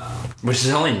 Which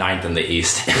is only 9th in the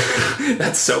East.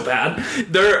 That's so bad.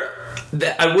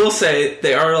 I will say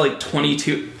they are like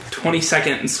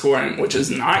 22nd in scoring, which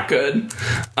is not good.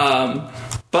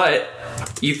 But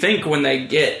you think when they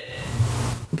get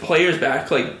players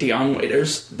back like Dion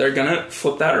Waiters, they're gonna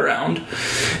flip that around.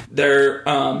 They're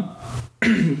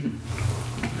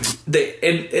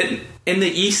in the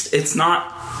East, it's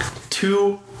not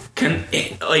too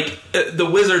the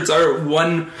Wizards are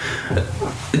one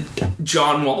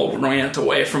John Wall rant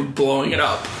away from blowing it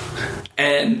up,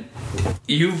 and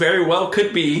you very well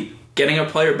could be getting a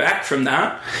player back from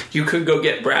that. You could go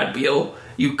get Brad Beal.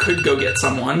 You could go get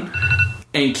someone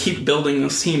and keep building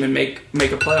this team and make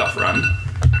a playoff run.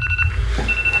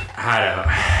 I don't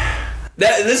know.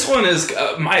 This one is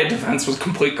my defense was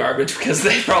complete garbage because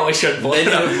they probably should blow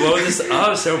this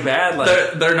up so bad.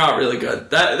 Like, they're not really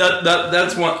good.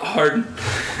 That's one hard.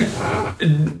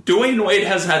 Dwayne Wade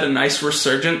has had a nice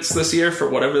resurgence this year for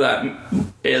whatever that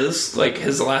is. Like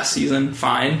his last season,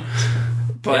 fine.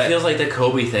 But it feels like the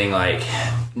Kobe thing, like,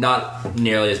 not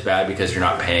nearly as bad because you're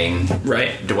not paying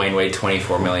Dwayne Wade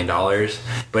 $24 million.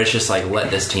 But it's just like,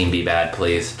 let this team be bad,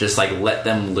 please. Just like, let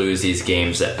them lose these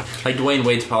games. That, like, Dwayne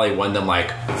Wade's probably won them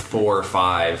like 4 or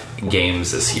 5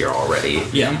 games this year already.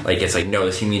 Yeah. Like, it's like, no,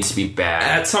 this team needs to be bad.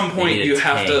 At some point, you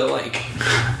have to, like,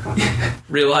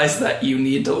 realize that you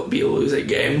need to be losing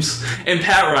games. And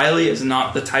Pat Riley is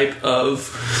not the type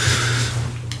of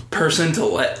person to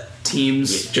let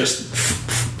teams just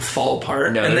fall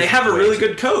apart. No, and they have a really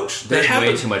good coach. There's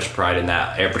way too much pride in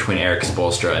that between Eric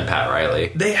Spoelstra and Pat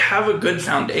Riley. They have a good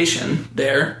foundation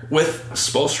there with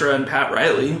Spoelstra and Pat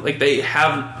Riley. Like, they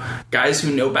have guys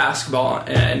who know basketball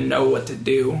and know what to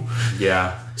do.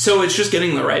 Yeah. So it's just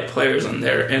getting the right players in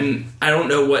there. And I don't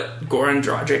know what Goran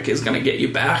Dragic is going to get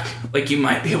you back. Like, you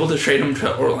might be able to trade him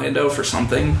to Orlando for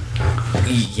something.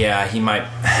 Yeah, he might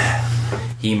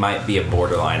be a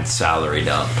borderline salary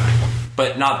dump.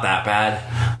 But not that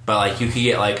bad. But, like, you could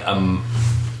get, like,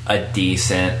 a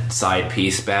decent side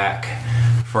piece back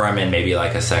for him and maybe,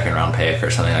 like, a second-round pick or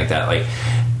something like that. Like,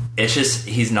 it's just,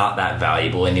 he's not that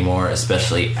valuable anymore,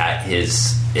 especially at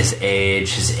his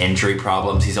age, his injury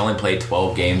problems. He's only played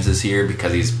 12 games this year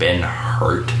because he's been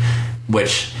hurt,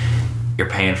 which you're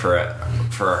paying for a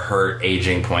hurt,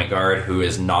 aging point guard who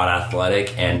is not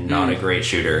athletic and not a great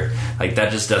shooter. Like,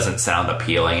 that just doesn't sound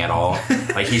appealing at all.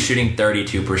 Like, he's shooting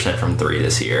 32% from 3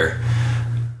 this year.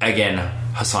 Again,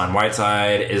 Hassan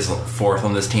Whiteside is 4th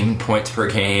on this team in points per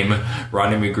game.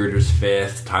 Rodney McGruder's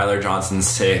 5th. Tyler Johnson's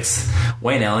 6th.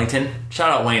 Wayne Ellington.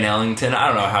 Shout out Wayne Ellington. I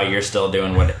don't know how you're still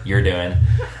doing what you're doing.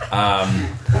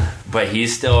 But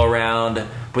he's still around.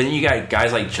 But then you got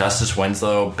guys like Justice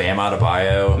Winslow, Bam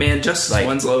Adebayo. Man, Justice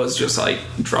Winslow has just, like,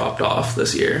 dropped off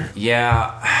this year.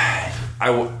 Yeah.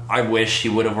 I wish he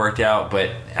would have worked out,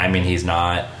 but, I mean, he's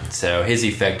not. So his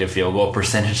effective field goal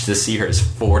percentage this year is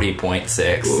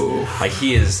 40.6. Ooh. Like,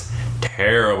 he is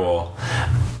terrible.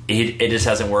 It just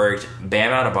hasn't worked.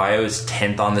 Bam Adebayo is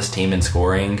 10th on this team in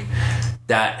scoring.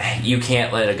 That you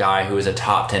can't let a guy who is a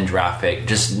top 10 draft pick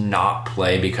just not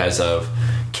play because of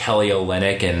Kelly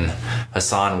Olynyk and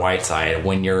Hassan Whiteside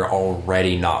when you're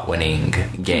already not winning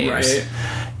games.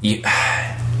 Right.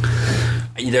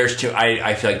 There's two.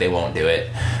 I feel like they won't do it,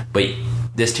 but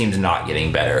this team's not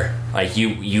getting better. Like,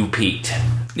 you peaked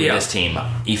with this team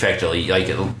effectively.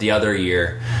 Like, the other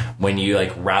year when you,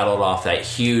 like, rattled off that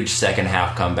huge second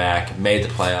half comeback, made the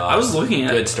playoffs. I was looking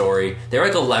at good story. They were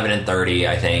like 11-30,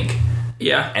 I think.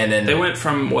 Yeah, and then they went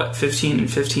from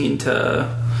 15-15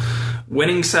 to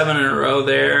winning 7 in a row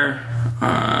there.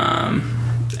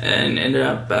 And ended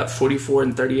up at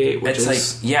 44-38, which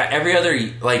is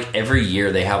every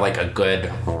year they have, like, a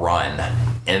good run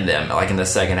in them, like in the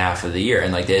second half of the year,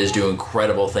 and, like, they just do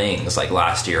incredible things, like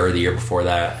last year or the year before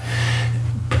that.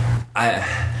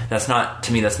 That's not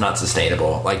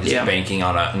sustainable. Like, just banking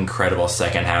on an incredible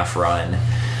second half run.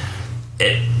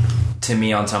 It, to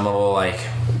me, on some level, like,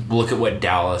 look at what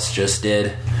Dallas just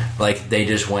did. Like, they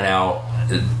just went out.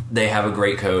 They have a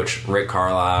great coach, Rick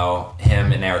Carlisle.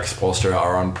 Him and Eric Spoelstra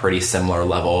are on pretty similar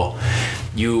level.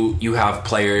 You have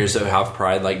players that have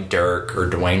pride like Dirk or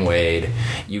Dwayne Wade.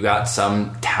 You got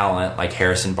some talent like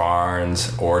Harrison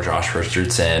Barnes or Josh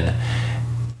Richardson.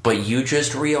 But you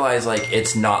just realize, like,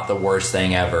 it's not the worst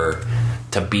thing ever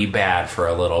to be bad for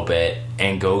a little bit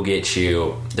and go get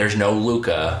you. There's no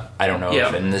Luka. I don't know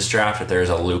if in this draft if there's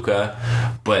a Luka,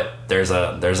 but there's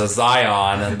a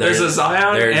Zion. There's a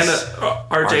Zion and a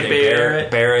RJ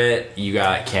Barrett. You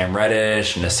got Cam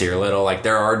Reddish, Nasir Little. Like,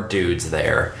 there are dudes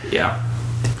there. Yeah,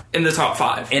 in the top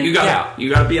 5. And you got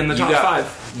to be in the top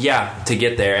 5. Yeah, to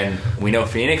get there, and we know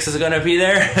Phoenix is going to be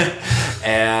there.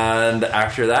 And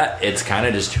after that, it's kind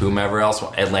of just whomever else.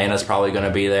 Atlanta's probably going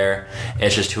to be there.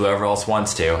 It's just whoever else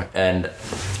wants to. And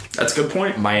that's a good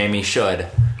point. Miami should.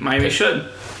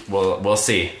 We'll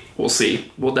see. We'll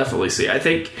see. We'll definitely see. I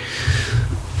think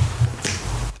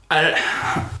I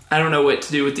don't know what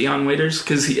to do with Dion Waiters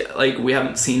because we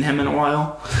haven't seen him in a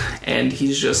while, and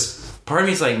he's just. Part of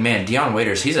me's like, man, Dion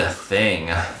Waiters, he's a thing.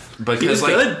 Because, he was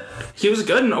good. He was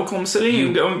good in Oklahoma City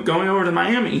and going over to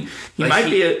Miami. He might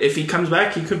be if he comes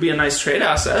back, he could be a nice trade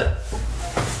asset.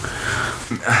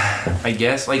 I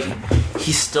guess, like,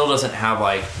 he still doesn't have,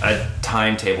 like, a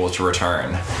timetable to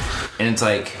return. And it's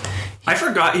like, I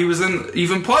forgot he was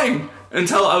even playing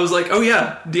until I was like, oh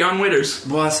yeah, Dion Waiters.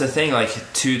 Well, that's the thing. Like,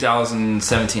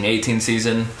 2017-18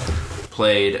 season,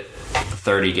 played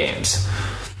 30 games.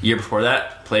 Year before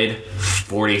that, played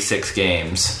 46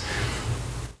 games.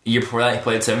 Year before that, he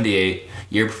played 78.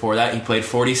 Year before that, he played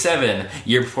 47.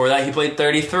 Year before that, he played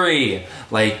 33.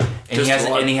 Like,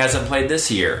 and he hasn't played this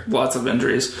year. Lots of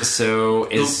injuries. So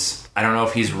I don't know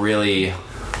if he's really,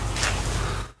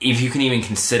 if you can even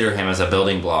consider him as a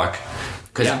building block.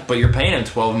 But you're paying him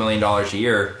 $12 million a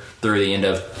year through the end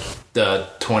of the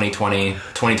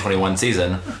 2020-2021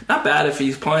 season. Not bad if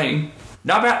he's playing.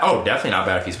 Not bad. Oh, definitely not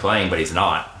bad if he's playing, but he's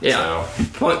not. Yeah.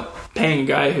 So. Paying a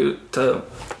guy to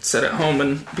sit at home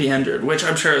and be injured, which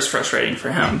I'm sure is frustrating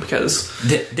for him because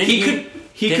didn't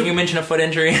you mention a foot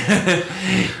injury?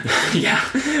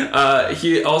 Yeah.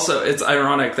 He also, it's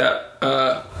ironic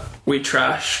that we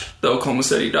trashed the Oklahoma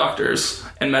City doctors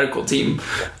and medical team,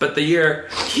 but the year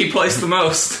he plays the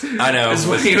most I know is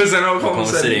when he was in Oklahoma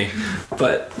City. City.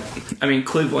 But I mean,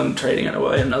 Cleveland trading it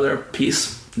away, another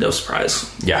piece, no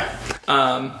surprise. Yeah.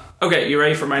 Okay, you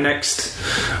ready for my next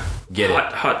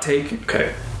hot take?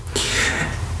 Okay.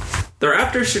 The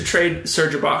Raptors should trade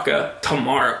Serge Ibaka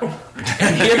tomorrow.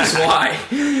 And here's why.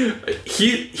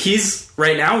 He's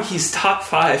right now, he's top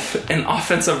 5 in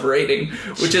offensive rating,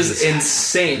 which is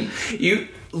insane. You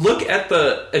look at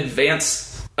the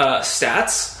advanced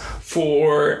stats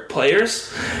for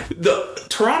players. The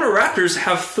Toronto Raptors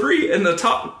have 4 in the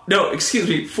top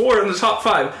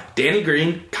 5. Danny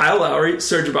Green, Kyle Lowry,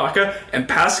 Serge Ibaka, and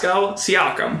Pascal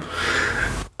Siakam.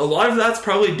 A lot of that's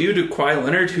probably due to Kawhi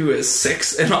Leonard, who is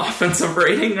 6 in offensive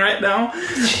rating right now.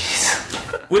 Jeez.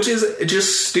 Which is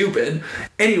just stupid.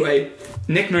 Anyway,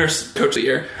 Nick Nurse, Coach of the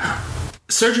Year.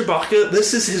 Serge Ibaka,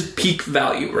 this is his peak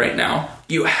value right now.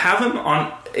 You have him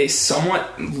on a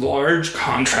somewhat large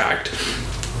contract,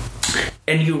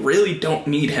 and you really don't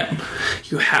need him.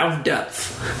 You have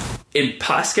depth. And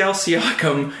Pascal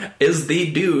Siakam is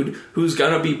the dude who's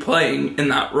going to be playing in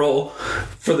that role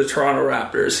for the Toronto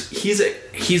Raptors.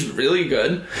 He's really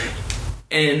good.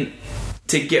 And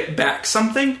to get back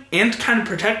something and kind of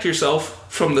protect yourself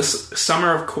from the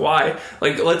summer of Kawhi.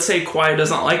 Like, let's say Kawhi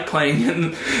doesn't like playing,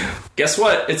 and guess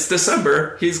what? It's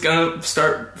December. He's going to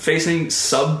start facing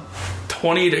sub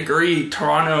 20-degree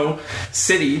Toronto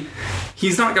City.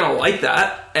 He's not going to like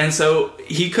that, and so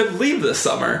he could leave this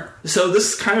summer. So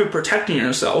this is kind of protecting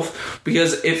yourself,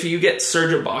 because if you get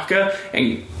Serge Ibaka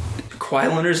and Kawhi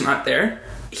Leonard's not there,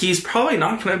 he's probably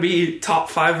not going to be top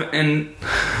 5 in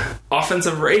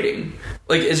offensive rating.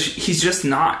 Like, he's just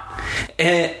not.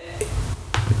 And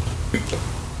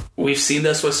we've seen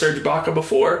this with Serge Ibaka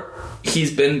before.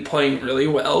 He's been playing really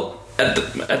well at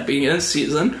the beginning of the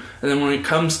season, and then when it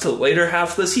comes to the later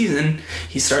half of the season,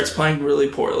 he starts playing really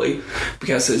poorly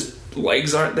because his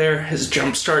legs aren't there, his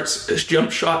jump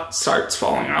shot starts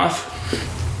falling off.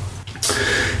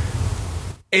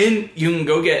 And you can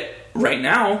go get, right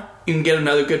now, you can get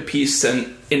another good piece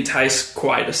and entice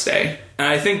Kawhi to stay. And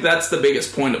I think that's the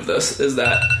biggest point of this, is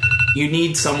that you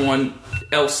need someone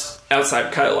else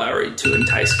outside Kyle Lowry to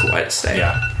entice Kawhi to stay.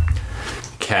 Yeah.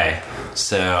 Okay,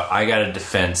 so I got to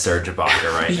defend Serge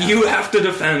Ibaka right now. You have to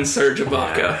defend Serge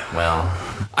Ibaka. Yeah, well,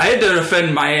 I had to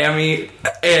defend Miami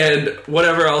and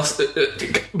whatever else.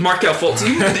 Markelle Fultz.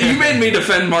 You made me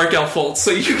defend Markelle Fultz, so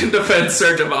you can defend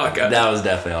Serge Ibaka. That was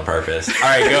definitely on purpose. All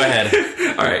right, go ahead.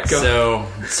 All right, go. So,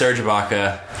 Serge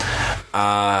Ibaka,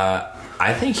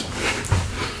 I think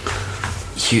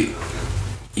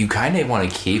you kind of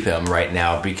want to keep him right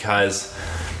now, because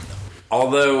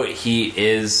although he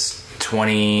is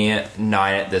 29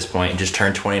 at this point, just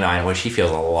turned 29, which he feels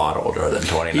a lot older than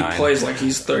 29. He plays like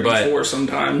he's 34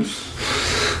 sometimes.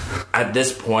 At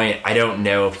this point, I don't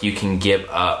know if you can give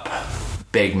up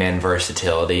big man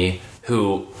versatility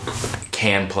who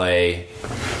can play,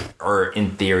 or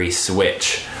in theory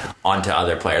switch onto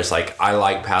other players. Like, I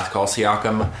like Pascal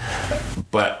Siakam,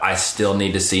 but I still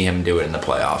need to see him do it in the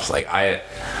playoffs. Like, I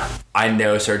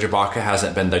know Serge Ibaka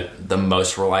hasn't been the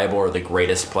most reliable or the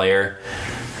greatest player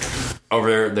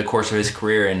over the course of his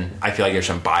career, and I feel like there's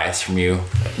some bias from you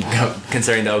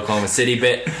considering the Oklahoma City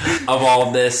bit of all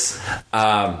of this.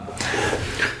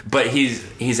 But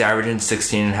he's averaging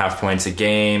 16.5 points a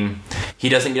game. He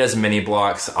doesn't get as many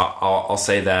blocks, I'll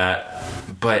say that.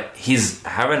 But he's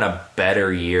having a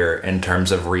better year in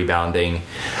terms of rebounding.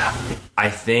 I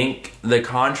think the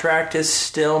contract is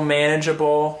still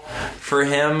manageable for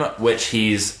him, which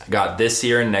he's got this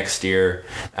year and next year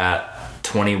at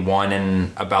 21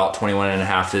 and about 21 and a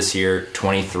half this year,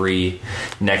 23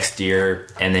 next year,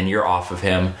 and then you're off of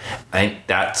him. I think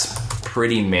that's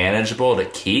pretty manageable to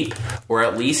keep, or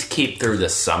at least keep through the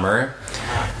summer.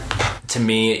 To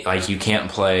me, like, you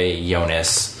can't play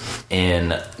Jonas in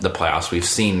the playoffs. We've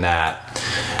seen that.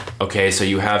 Okay, so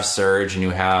you have Serge and you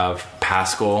have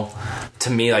Pascal. To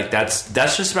me, like, that's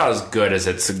just about as good as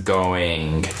it's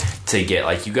going to get.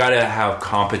 Like, you gotta have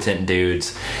competent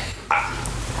dudes.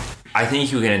 I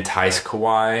think you can entice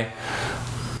Kawhi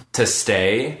to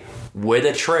stay with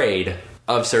a trade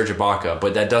of Serge Ibaka,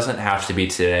 but that doesn't have to be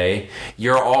today.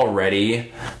 You're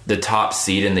already the top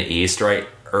seed in the East, right?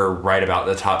 Or right about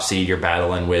the top seed. You're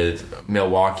battling with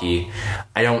Milwaukee.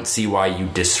 I don't see why you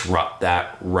disrupt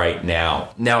that right now.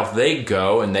 Now, if they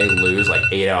go and they lose like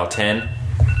 8 out of 10,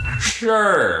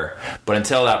 sure. But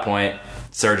until that point,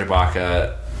 Serge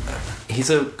Ibaka, he's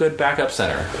a good backup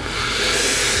center.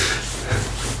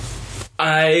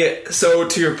 So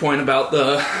to your point about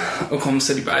the Oklahoma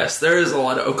City bias, there is a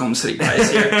lot of Oklahoma City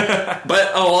bias here.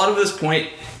 But a lot of this point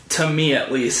to me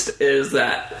at least, is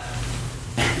that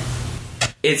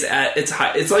it's at its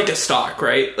high. It's like a stock,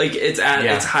 right? Like it's at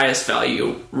its highest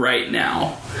value right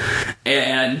now,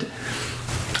 and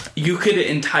you could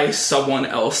entice someone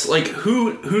else. Like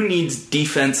who needs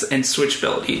defense and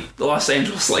switchability? The Los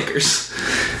Angeles Lakers.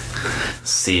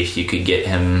 See if you could get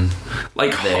him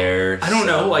like there. I don't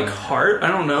know, like Hart. I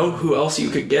don't know who else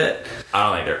you could get. I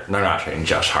don't think they're not trading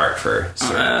Josh Hart for.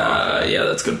 Yeah,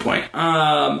 that's a good point.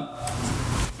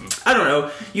 I don't know.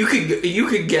 You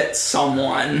could get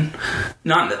someone.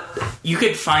 You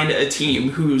could find a team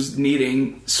who's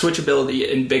needing switchability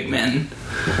in big men.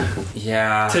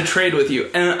 Yeah. To trade with you,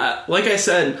 and like I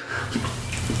said,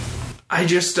 I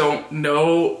just don't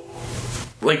know.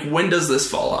 Like, when does this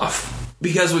fall off?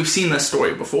 Because we've seen this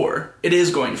story before. It is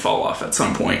going to fall off at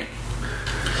some point.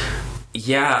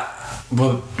 Yeah,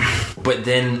 well, but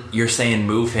then you're saying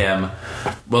move him.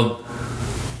 Well,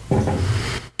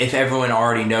 if everyone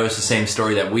already knows the same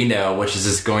story that we know, which is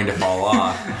it's going to fall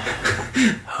off,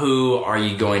 who are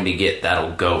you going to get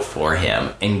that'll go for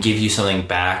him and give you something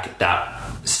back that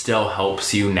still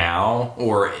helps you now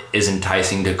or is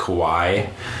enticing to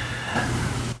Kawhi?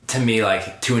 To me,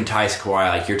 like, to entice Kawhi,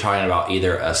 like, you're talking about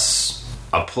either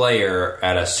a player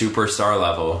at a superstar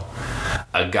level,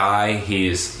 a guy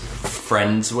he's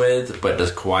friends with, but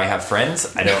does Kawhi have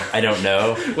friends? I don't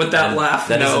know. With that laugh,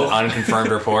 that no. is an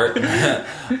unconfirmed report.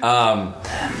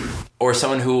 Or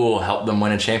someone who will help them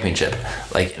win a championship.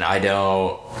 Like, and I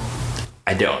don't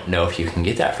know if you can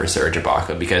get that for Serge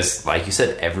Ibaka because, like you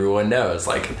said, everyone knows.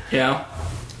 Like, yeah,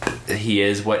 he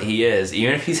is what he is.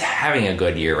 Even if he's having a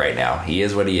good year right now, he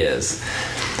is what he is.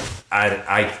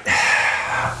 I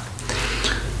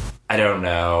don't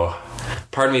know.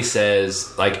 Part of me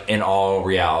says, like, in all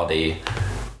reality,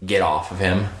 get off of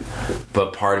him.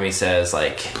 But part of me says,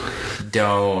 like,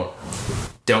 don't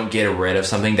get rid of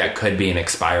something that could be an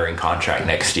expiring contract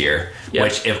next year. Yep.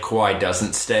 Which, if Kawhi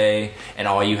doesn't stay and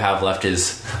all you have left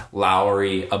is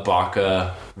Lowry,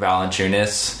 Ibaka,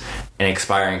 Valanciunas, an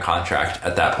expiring contract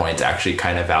at that point is actually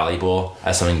kind of valuable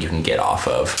as something you can get off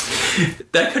of.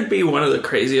 That could be one of the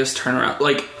craziest turnaround.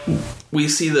 Like, we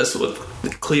see this with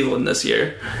Cleveland this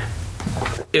year.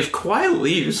 If Kawhi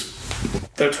leaves,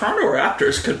 the Toronto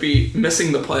Raptors could be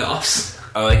missing the playoffs.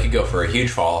 Oh, they could go for a huge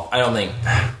fall. I don't think...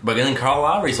 But then Kyle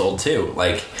Lowry's old, too.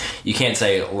 Like, you can't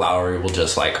say Lowry will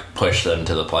just, like, push them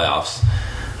to the playoffs.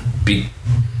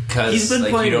 Because he's been,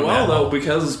 like, playing well, know. though,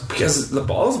 because the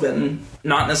ball's been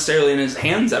not necessarily in his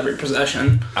hands every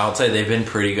possession. I'll say they've been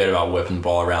pretty good about whipping the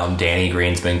ball around. Danny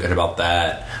Green's been good about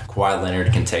that. Kawhi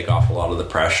Leonard can take off a lot of the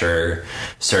pressure.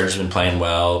 Serge's been playing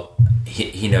well.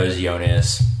 He knows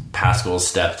Jonas. Pascal's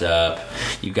stepped up.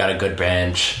 You've got a good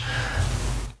bench.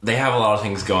 They have a lot of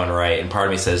things going right, and part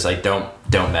of me says, like, don't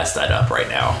mess that up right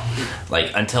now.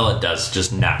 Like, until it does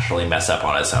just naturally mess up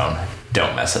on its own,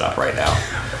 don't mess it up right now.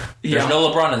 Yeah. There's no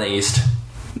LeBron in the East.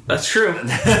 That's true.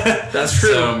 That's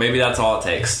true. So maybe that's all it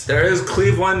takes. There is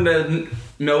Cleveland and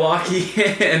Milwaukee,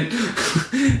 and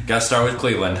gotta start with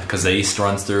Cleveland because the East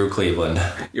runs through Cleveland.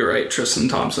 You're right, Tristan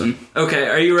Thompson. Okay,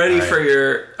 are you ready for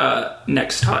your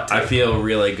next hot take? I feel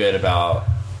really good about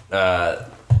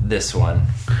this one.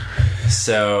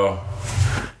 So,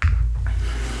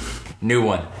 new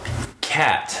one.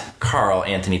 Karl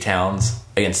Anthony Towns.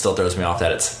 Again, still throws me off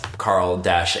that it's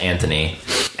Karl-Anthony.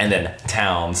 And then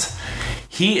Towns.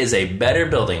 He is a better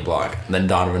building block than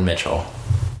Donovan Mitchell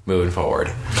moving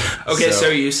forward. Okay, so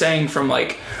are you saying from,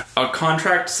 like, a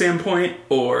contract standpoint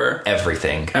or...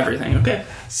 Everything. Everything, okay.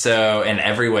 So, in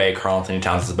every way, Karl Anthony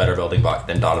Towns is a better building block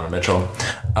than Donovan Mitchell.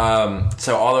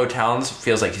 So, although Towns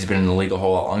feels like he's been in the league a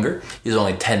whole lot longer, he's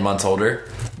only 10 months older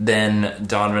than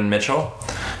Donovan Mitchell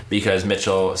because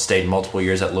Mitchell stayed multiple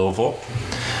years at Louisville.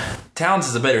 Towns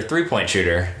is a better three-point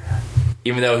shooter,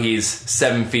 even though he's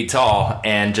 7 feet tall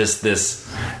and just this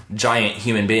giant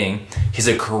human being. He's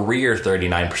a career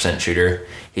 39% shooter.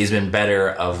 He's been better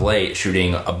of late,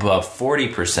 shooting above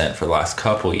 40% for the last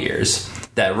couple years.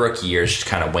 That rookie year is just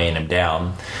kind of weighing him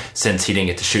down since he didn't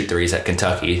get to shoot threes at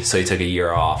Kentucky, so he took a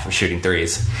year off of shooting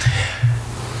threes.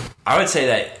 I would say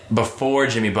that before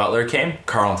Jimmy Butler came,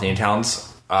 Karl Anthony Towns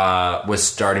was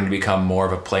starting to become more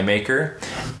of a playmaker,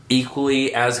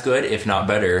 equally as good, if not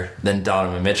better, than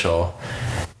Donovan Mitchell.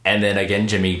 And then again,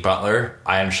 Jimmy Butler,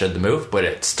 I understood the move, but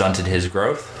it stunted his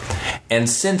growth. And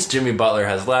since Jimmy Butler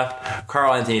has left,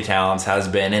 Karl Anthony Towns has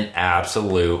been an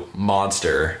absolute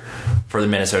monster for the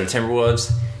Minnesota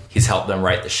Timberwolves. He's helped them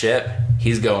right the ship.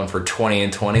 He's going for 20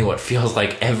 and 20, what feels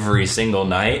like every single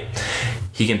night.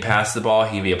 He can pass the ball.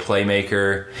 He can be a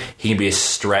playmaker. He can be a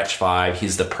stretch five.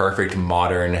 He's the perfect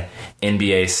modern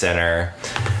NBA center.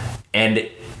 And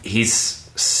he's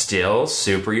still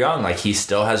super young. Like, he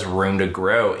still has room to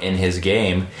grow in his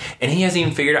game, and he hasn't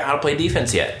even figured out how to play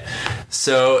defense yet.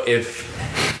 So if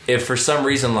for some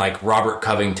reason, like, Robert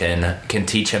Covington can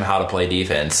teach him how to play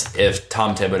defense, if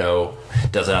Tom Thibodeau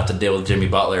doesn't have to deal with Jimmy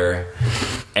Butler,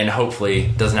 and hopefully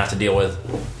doesn't have to deal with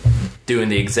doing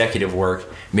the executive work,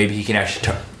 maybe he can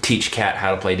actually teach Cat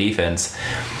how to play defense.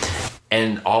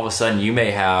 And all of a sudden, you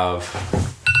may have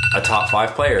a top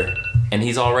 5 player, and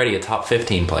he's already a top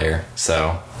 15 player.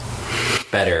 So,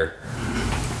 better.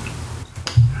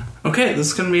 Okay, this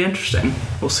is going to be interesting.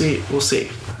 We'll see.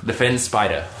 Defend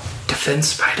Spida.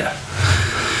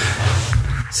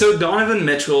 So Donovan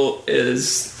Mitchell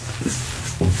is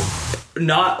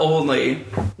not only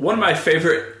one of my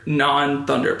favorite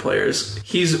non-Thunder players,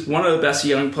 he's one of the best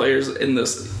younger players in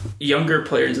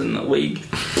the league.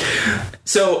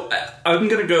 So I'm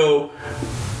going to go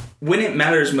when it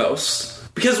matters most.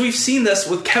 Because we've seen this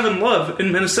with Kevin Love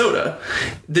in Minnesota.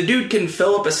 The dude can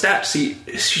fill up a stat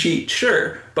sheet,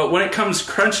 sure. But when it comes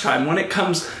crunch time, when it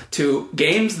comes to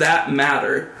games that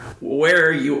matter, where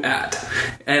are you at?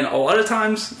 And a lot of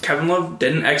times, Kevin Love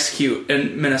didn't execute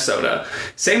in Minnesota.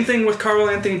 Same thing with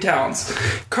Karl-Anthony Towns.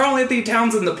 Karl-Anthony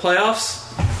Towns in the playoffs,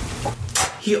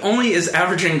 he only is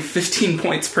averaging 15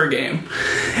 points per game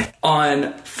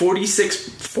on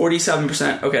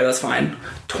 47%. Okay, that's fine.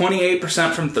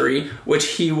 28% from 3, which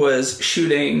he was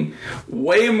shooting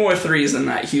way more threes in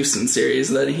that Houston series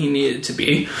than he needed to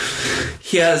be.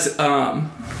 He has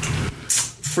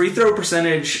free throw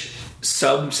percentage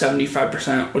sub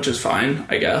 75%, which is fine,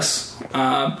 I guess.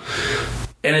 And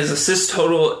his assist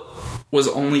total was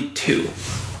only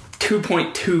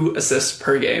 2.2 assists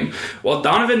per game, while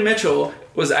Donovan Mitchell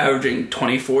was averaging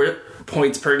 24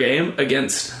 points per game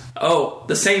against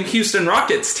the same Houston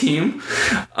Rockets team.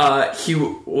 He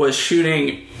was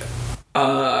shooting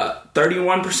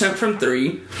 31% from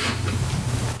 3.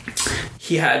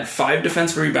 He had 5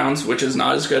 defensive rebounds, which is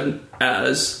not as good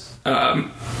as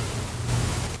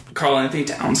Karl-Anthony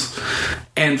Towns,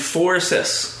 and 4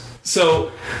 assists.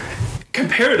 So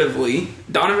comparatively,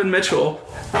 Donovan Mitchell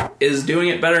is doing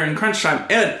it better in crunch time.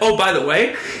 And by the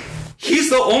way,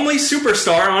 he's the only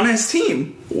superstar on his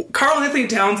team. Karl-Anthony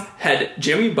Towns had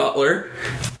Jimmy Butler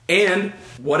and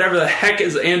whatever the heck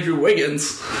is Andrew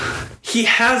Wiggins. He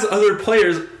has other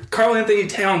players. Karl-Anthony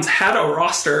Towns had a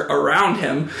roster around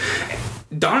him.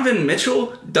 Donovan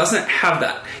Mitchell doesn't have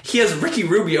that. He has Ricky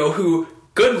Rubio, who,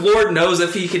 good Lord knows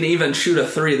if he can even shoot a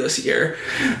 3 this year.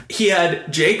 He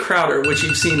had Jay Crowder, which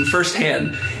you've seen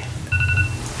firsthand.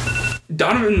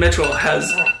 Donovan Mitchell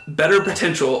has better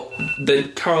potential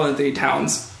than Karl-Anthony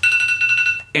Towns.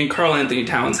 And Karl-Anthony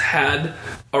Towns had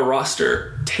a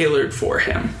roster tailored for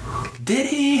him. Did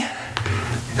he?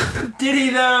 Did he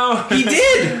though? He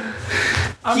did.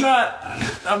 I'm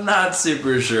not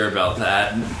super sure about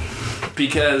that.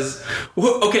 Because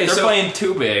they're playing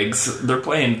 2 bigs. They're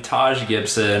playing Taj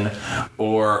Gibson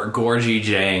or Gorgie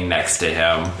Jang next to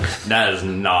him. That is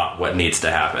not what needs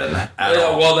to happen at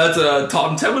all. Well, that's a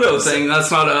Tom Thibodeau thing.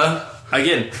 That's not a...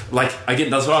 Again,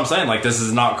 that's what I'm saying. Like, this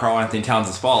is not Karl-Anthony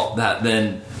Towns' fault that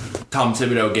then Tom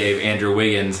Thibodeau gave Andrew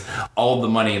Wiggins all the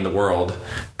money in the world,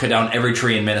 cut down every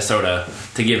tree in Minnesota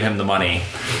to give him the money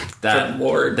that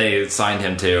they signed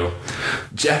him to.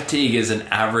 Jeff Teague is an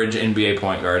average NBA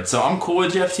point guard, so I'm cool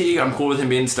with Jeff Teague. I'm cool with him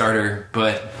being starter,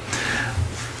 but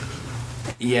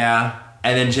yeah.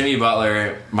 And then Jimmy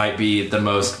Butler might be the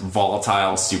most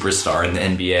volatile superstar in the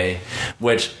NBA,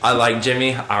 which I like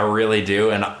Jimmy. I really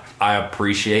do, and I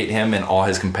appreciate him and all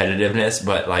his competitiveness,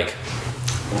 but like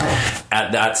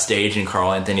at that stage in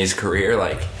Karl-Anthony's career,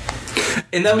 like,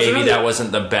 and that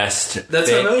wasn't the best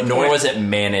fit, nor was it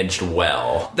managed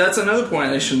well. That's another point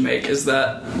I should make, is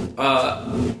that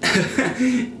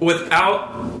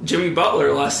without Jimmy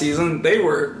Butler last season, they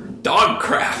were dog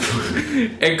crap.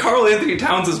 And Karl-Anthony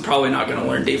Towns is probably not going to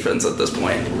learn defense at this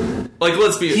point. Like,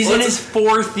 he's in his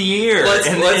 4th year in the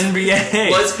NBA.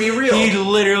 Let's be real. He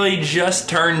literally just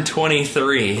turned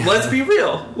 23. Let's be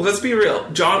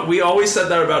real. John, we always said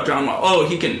that about John Wall. Oh,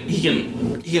 he can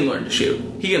learn to shoot.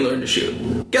 He can learn to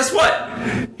shoot. Guess what?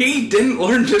 He didn't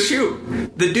learn to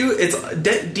shoot. The dude,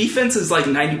 defense is like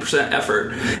 90%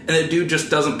 effort, and the dude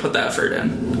just doesn't put the effort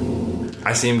in.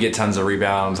 I see him get tons of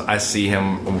rebounds. I see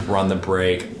him run the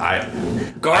break. I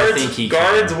think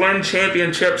guards win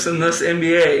championships in this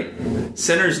NBA.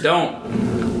 Centers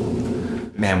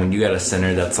don't. Man, when you got a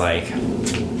center that's like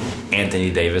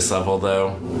Anthony Davis level,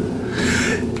 though,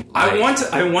 I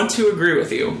want to agree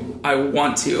with you. I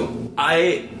want to.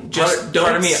 I just don't.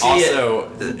 Part of me see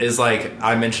also is like,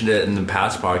 I mentioned it in the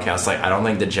past podcast. Like, I don't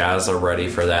think the Jazz are ready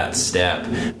for that step.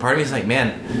 Part of me is like,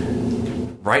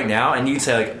 man, right now, and you'd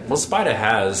say like, well, Spida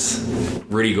has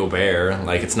Rudy Gobert.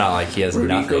 Like, it's not like he has Rudy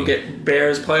nothing.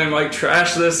 Gobert's playing like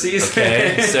trash this season.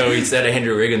 Okay, so he said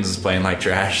Andrew Wiggins is playing like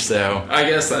trash. So I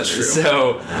guess that's true.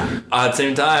 So at the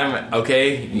same time,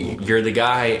 okay, you're the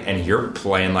guy, and you're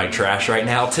playing like trash right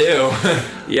now too.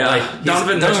 Yeah, like,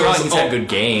 Donovan Mitchell. He's had good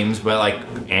games, but like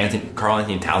Karl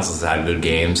Anthony Towns has had good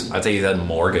games. I'd say he's had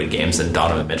more good games than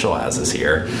Donovan Mitchell has this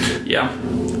year. Yeah.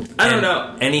 I don't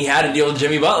know. And he had to deal with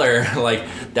Jimmy Butler. Like,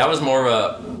 that was more of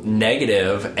a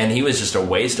negative, and he was just a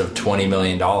waste of $20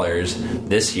 million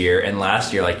this year. And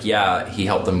last year, like, yeah, he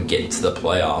helped them get to the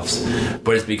playoffs.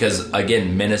 But it's because,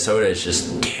 again, Minnesota is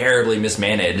just terribly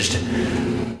mismanaged.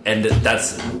 And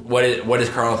that's what is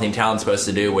Karl Anthony Towns supposed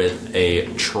to do with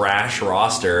a trash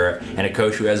roster and a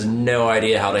coach who has no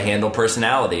idea how to handle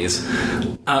personalities?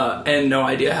 And no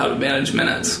idea how to manage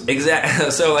minutes. Exactly.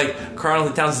 So, like, Karl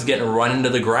Anthony Towns is getting run into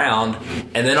the ground,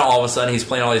 and then all of a sudden he's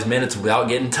playing all these minutes without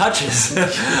getting touches.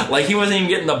 Like, he wasn't even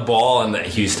getting the ball in the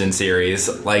Houston series.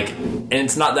 Like, and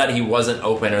it's not that he wasn't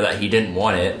open or that he didn't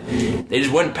want it. They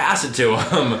just wouldn't pass it to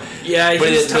him. Yeah, but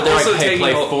they're also like, hey,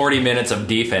 play taking 40 minutes of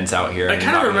defense out here. I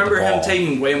kind of remember him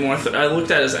taking way more. I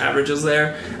looked at his averages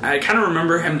there. I kind of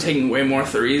remember him taking way more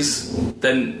threes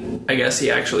than I guess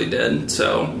he actually did.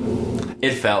 So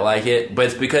it felt like it, but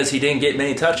it's because he didn't get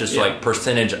many touches. So, like,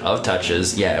 percentage of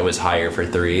touches, yeah, it was higher for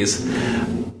threes.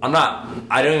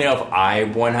 I don't even know if I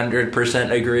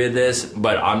 100% agree with this,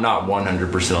 but I'm not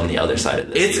 100% on the other side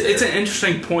of this. It's an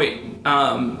interesting point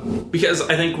because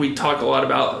I think we talk a lot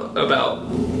about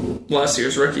last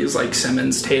year's rookies like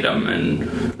Simmons, Tatum,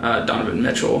 and Donovan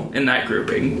Mitchell in that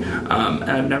grouping. And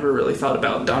I've never really thought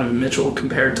about Donovan Mitchell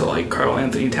compared to like Karl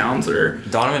Anthony Towns or...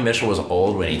 Donovan Mitchell was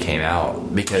old when he came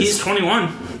out because... He's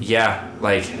 21. Yeah,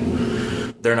 like...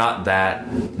 They're not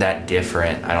that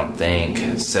different, I don't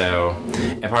think. So,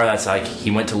 and part of that's like he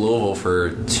went to Louisville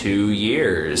for 2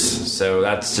 years. So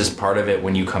that's just part of it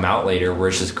when you come out later,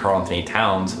 versus Karl Anthony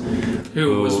Towns,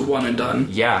 who was one and done.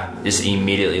 Yeah, just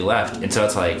immediately left. And so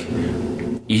it's like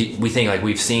we think like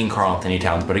we've seen Karl Anthony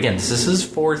Towns, but again, this is his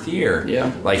 4th year.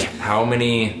 Yeah. Like, how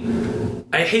many?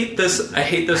 I hate this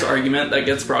argument that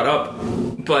gets brought up,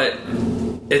 but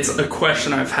it's a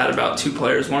question I've had about 2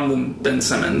 players. One of them, Ben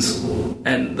Simmons,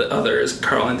 and the other is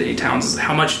Karl Anthony Towns.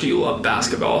 How much do you love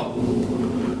basketball?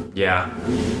 Yeah.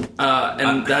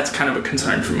 And that's kind of a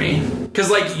concern for me. Because,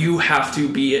 like, you have to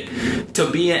be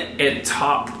a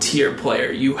top-tier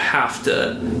player, you have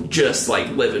to just, like,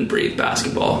 live and breathe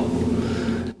basketball.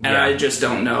 And I just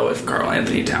don't know if Karl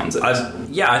Anthony Towns is.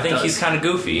 I think he's kind of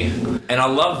goofy. And I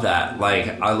love that.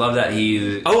 Like, I love that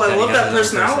he... Oh, I love that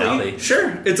personality.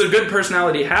 Sure. It's a good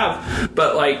personality to have.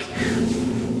 But, like...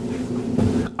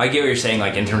 I get what you're saying,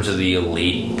 like, in terms of the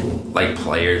elite, like,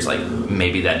 players, like,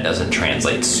 maybe that doesn't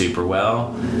translate super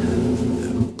well.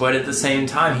 But at the same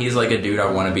time, he's, like, a dude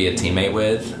I want to be a teammate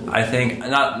with. I think...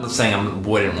 Not saying I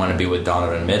wouldn't want to be with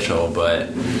Donovan Mitchell, but...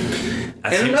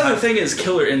 And another thing is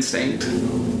killer instinct.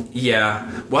 Yeah.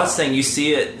 Well, that's the thing. You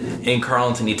see it in Karl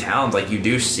Anthony Towns. Like, you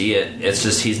do see it. It's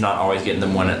just he's not always getting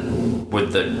them one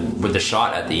with the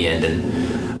shot at the end.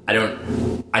 And I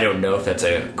don't know if that's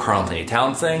a Karl Anthony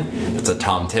Towns thing. It's a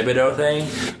Tom Thibodeau thing.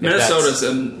 Minnesota's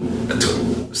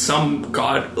in some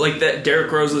god like that.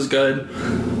 Derrick Rose is good.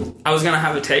 I was gonna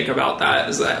have a take about that.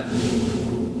 Is that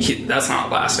that's not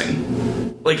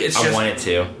lasting? Like, it's just I want it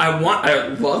to. I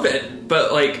love it,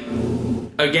 but like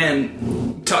again.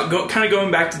 Kind of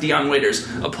going back to Dion Waiters,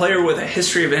 a player with a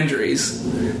history of injuries,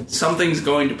 something's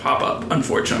going to pop up,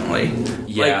 unfortunately.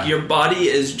 Yeah. Like, your body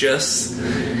is just,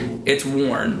 it's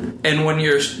worn. And when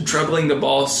you're dribbling the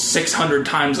ball 600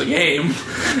 times a game,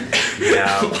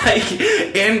 yeah. like,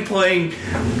 and playing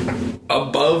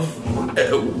above,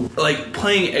 like,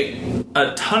 playing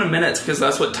a ton of minutes, because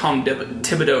that's what Tom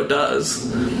Thibodeau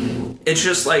does, it's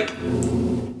just like,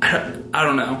 I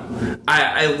don't know.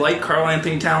 I like Karl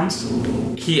Anthony Towns.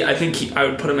 I think I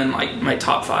would put him in like my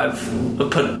top 5.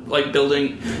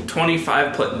 Building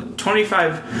 25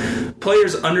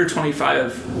 players under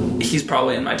 25. He's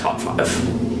probably in my top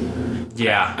 5.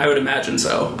 Yeah, I would imagine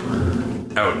so.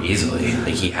 Oh, easily.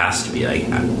 Like, he has to be like.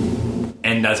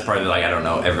 And that's probably like, I don't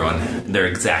know everyone their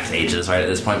exact ages right at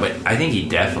this point, but I think he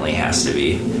definitely has to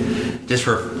be. Just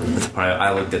for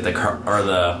I looked at the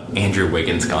Andrew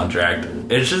Wiggins contract.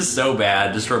 It's just so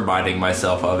bad. Just reminding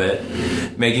myself of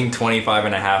it. Making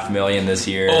 $25.5 million this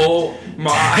year. Oh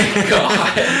my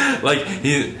god! Like,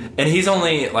 he's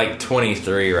only like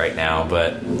 23 right now,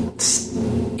 but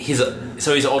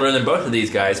he's older than both of these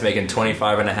guys, making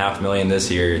 $25.5 million this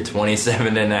year,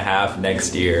 $27.5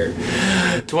 next year,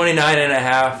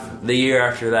 $29.5 the year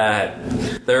after that,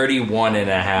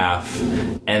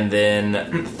 $31.5, and then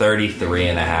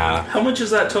 $33.5. How much is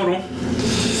that total?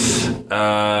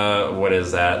 What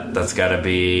is that? That's got to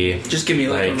be just give me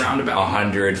like a roundabout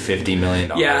 $150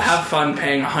 million. Yeah, have fun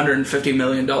paying $150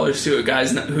 million to a guy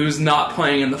who's not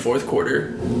playing in the fourth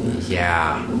quarter.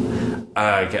 Yeah,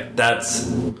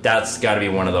 that's got to be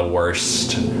one of the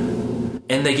worst.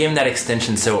 And they gave him that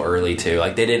extension so early too.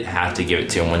 Like, they didn't have to give it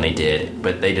to him when they did,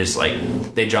 but they just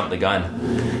they jumped the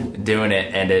gun doing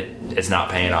it, and it's not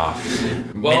paying off.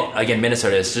 Well, again,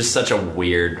 Minnesota is just such a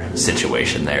weird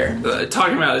situation there.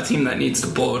 Talking about a team that needs to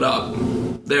blow it up.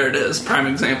 There it is, prime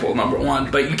example number one.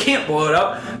 But you can't blow it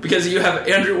up because you have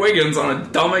Andrew Wiggins on a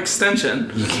dumb extension.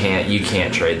 You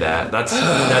can't trade that. That's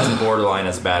borderline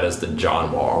as bad as the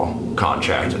John Wall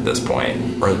contract at this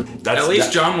point. At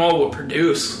least John Wall will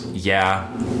produce. Yeah,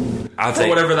 I'll for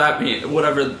whatever that means,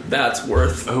 whatever that's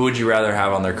worth. Who would you rather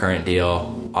have on their current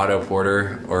deal, Otto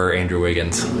Porter or Andrew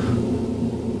Wiggins?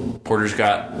 Porter's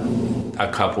got a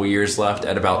couple years left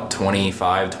at about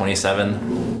 25,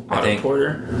 27. I think.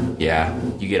 Porter? Yeah.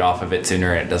 You get off of it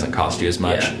sooner and it doesn't cost you as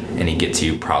much. Yeah. And he gets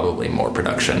you probably more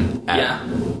production at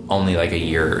only like a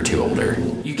year or two older.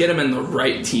 You get him in the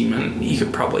right team and he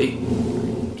could probably...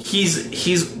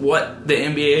 He's what the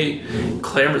NBA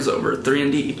clamors over,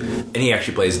 3-and-D. And he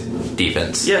actually plays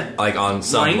defense. Yeah. Like on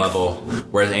some level.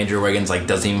 Whereas Andrew Wiggins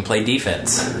doesn't even play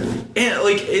defense. And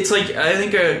it's I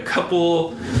think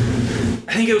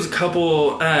it was a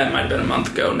couple, it might have been a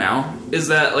month ago now, is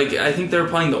that, I think they were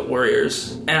playing the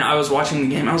Warriors, and I was watching the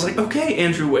game, I was like, okay,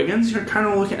 Andrew Wiggins, you're kind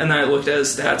of looking, and then I looked at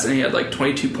his stats, and he had,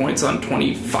 22 points on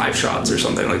 25 shots or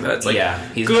something like that.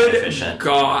 It's he's good efficient.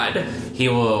 God.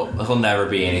 He'll never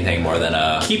be anything more than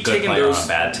a Keep good taking player those on a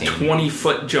bad team.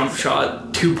 20-foot jump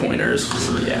shot 2-pointers.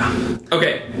 Yeah.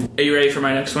 Okay, are you ready for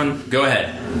my next one? Go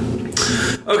ahead.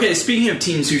 Okay, speaking of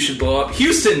teams who should blow up,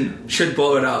 Houston should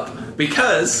blow it up.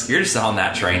 Because... You're just on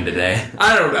that train today.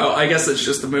 I don't know. I guess it's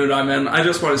just the mood I'm in. I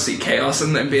just want to see chaos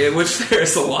in the NBA, which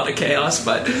there's a lot of chaos.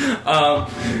 But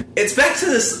it's back to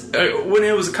this... when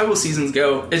it was a couple seasons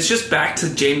ago, it's just back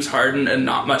to James Harden and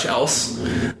not much else.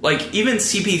 Even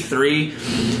CP3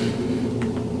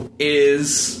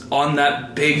 is on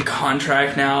that big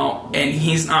contract now, and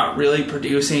he's not really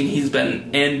producing. He's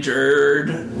been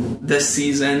injured this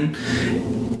season.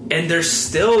 And they're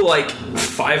still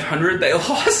 500. They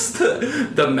lost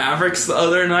the Mavericks the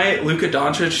other night. Luka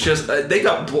Doncic they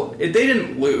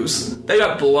didn't lose. They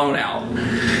got blown out.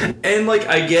 And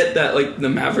I get that the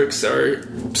Mavericks are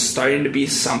starting to be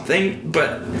something,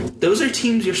 but those are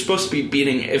teams you're supposed to be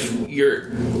beating if you're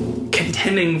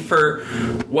contending for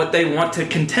what they want to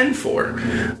contend for.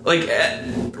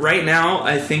 Right now,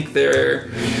 I think they're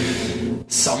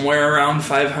somewhere around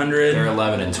 500. They're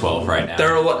 11-12 right now.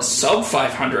 They're sub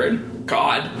 500.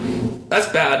 God, that's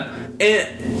bad.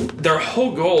 And their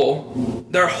whole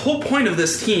point of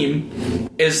this team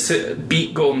is to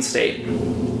beat Golden State.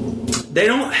 They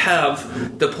don't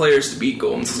have the players to beat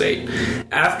Golden State.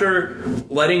 After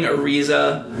letting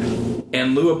Ariza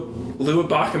and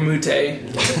Luabakamute,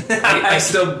 I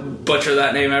still butcher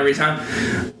that name every time.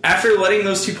 After letting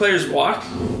those two players walk,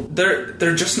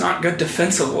 they're just not good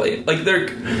defensively. They're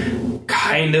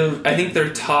kind of, I think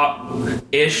they're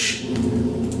top-ish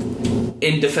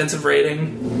in defensive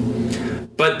rating.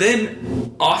 But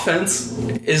then offense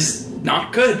is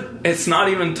not good. It's not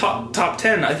even top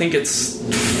 10. I think it's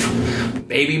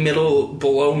maybe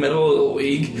below middle of the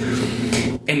league.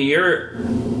 And you're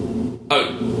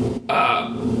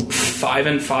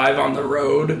 5-5 on the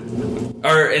road.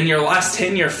 Or in your last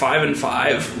 10, you're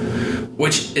 5-5,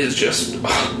 which is just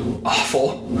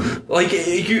awful.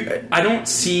 I don't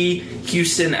see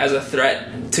Houston as a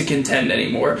threat to contend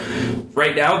anymore.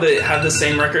 Right now, they have the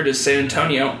same record as San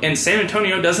Antonio, and San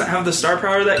Antonio doesn't have the star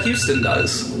power that Houston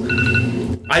does.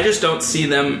 I just don't see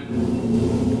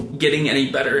them getting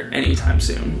any better anytime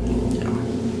soon.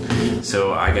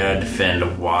 So I gotta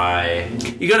defend why.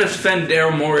 You gotta defend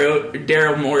Daryl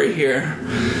Morey here.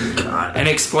 God. And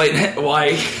explain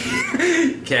why.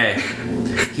 Okay.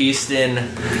 Houston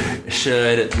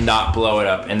should not blow it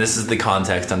up. And this is the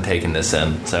context I'm taking this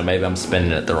in. So maybe I'm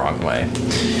spinning it the wrong way.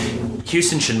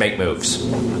 Houston should make moves.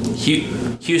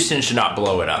 Houston should not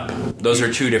blow it up. Those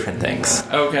are two different things.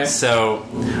 Okay. So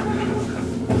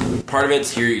part of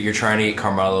it's you're trying to get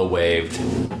Carmelo waived,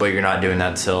 but you're not doing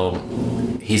that till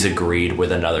he's agreed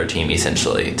with another team,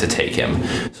 essentially, to take him.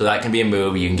 So that can be a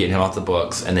move. You can get him off the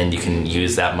books, and then you can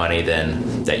use that money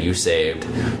then that you saved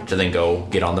to then go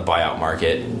get on the buyout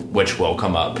market, which will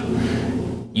come up.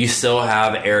 You still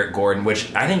have Eric Gordon,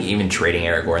 which I think even trading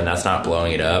Eric Gordon, that's not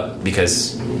blowing it up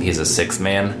because he's a sixth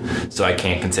man. So I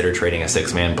can't consider trading a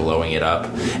sixth man blowing it up.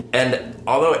 And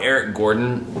although Eric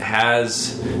Gordon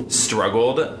has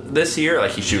struggled this year,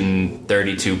 like he's shooting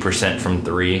 32% from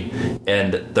three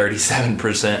and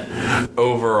 37%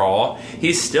 overall,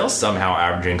 he's still somehow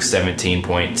averaging 17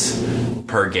 points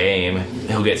per game.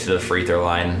 He'll get to the free throw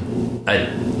line a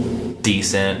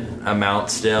decent amount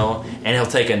still, and he'll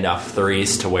take enough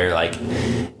threes to where, like,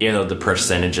 even though the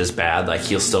percentage is bad, like,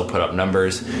 he'll still put up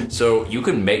numbers. So you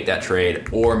could make that trade,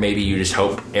 or maybe you just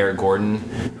hope Eric Gordon,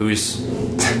 who's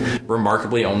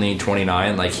remarkably only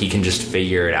 29, like, he can just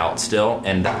figure it out still,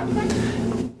 and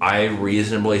I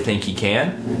reasonably think he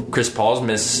can. Chris Paul's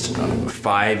missed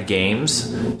 5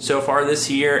 games so far this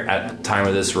year at the time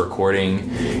of this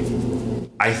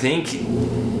recording. I think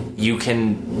you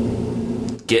can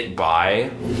get by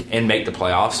and make the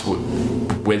playoffs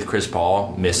with Chris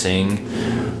Paul missing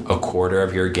a quarter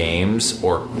of your games,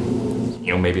 or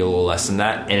maybe a little less than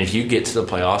that. And if you get to the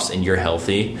playoffs and you're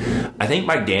healthy, I think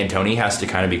Mike D'Antoni has to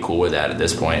kind of be cool with that at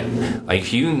this point. Like,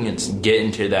 if you can get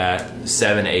into that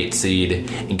 7-8 seed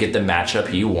and get the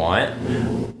matchup you want,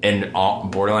 and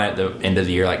borderline at the end of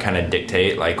the year, like, kind of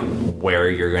dictate like where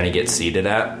you're going to get seeded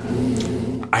at,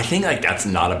 I think, like, that's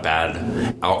not a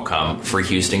bad outcome for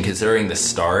Houston, considering the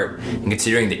start and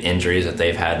considering the injuries that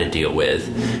they've had to deal with.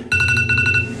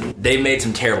 They've made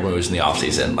some terrible moves in the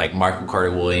offseason. Like, Michael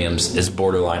Carter-Williams is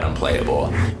borderline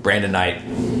unplayable. Brandon Knight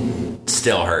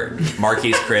still hurt.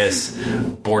 Marquise Chris,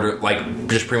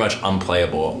 just pretty much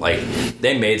unplayable. Like,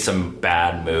 they made some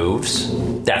bad moves.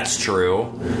 That's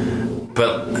true.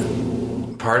 But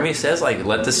part of me says, like,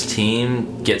 let this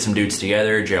team get some dudes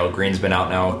together. Gerald Green's been out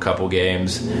now a couple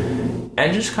games,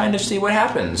 and just kind of see what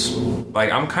happens.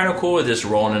 Like, I'm kind of cool with just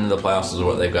rolling into the playoffs is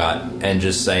what they've got, and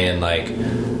just saying, like,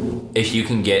 if you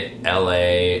can get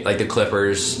LA, like the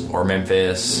Clippers or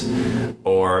Memphis,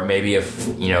 or maybe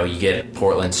if, you get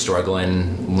Portland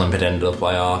struggling, limping into the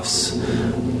playoffs,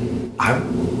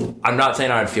 I'm not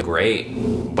saying I'd feel great,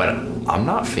 but I'm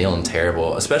not feeling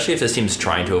terrible, especially if this team's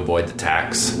trying to avoid the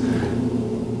tax.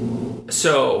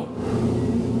 So,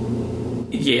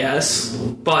 yes,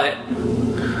 but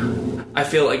I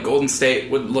feel like Golden State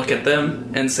would look at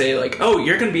them and say, like, oh,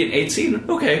 you're going to be an 8 seed?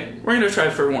 Okay, we're going to try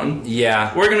for 1.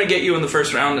 Yeah. We're going to get you in the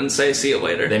first round and say, see you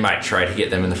later. They might try to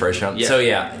get them in the first round. Yeah. So,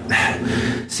 yeah.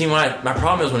 See, my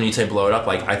problem is when you say blow it up,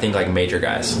 like, I think, like, major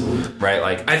guys, right?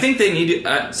 Like, I think they need to...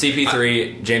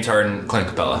 CP3, James Harden, Clint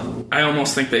Capella. I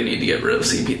almost think they need to get rid of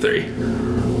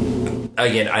CP3.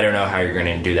 Again, I don't know how you're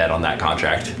going to do that on that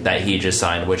contract that he just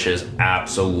signed, which is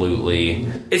absolutely...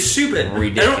 It's stupid.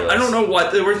 Ridiculous. I don't know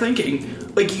what they were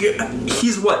thinking. Like,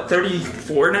 he's what,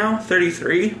 34 now?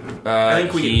 33? I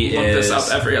think we look this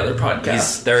up every other podcast.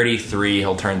 He's 33.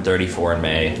 He'll turn 34 in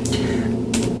May.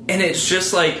 And it's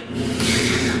just like...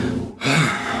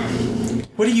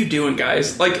 what are you doing,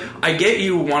 guys? Like, I get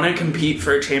you want to compete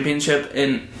for a championship,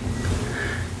 and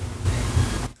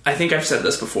I think I've said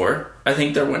this before. I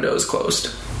think their window is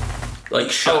closed.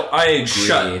 Like, shut. I agree.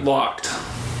 Shut, locked,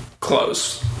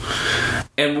 closed.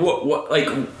 And what like,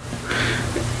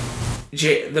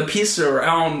 the pieces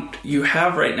around you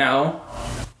have right now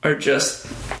are just,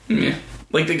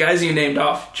 like the guys you named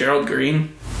off, Gerald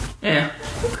Green. Yeah.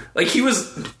 Like, he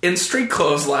was in street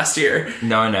clothes last year.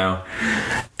 No.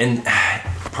 And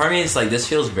part of me is like, this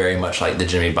feels very much like the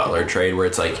Jimmy Butler trade, where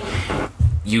it's like,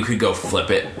 you could go flip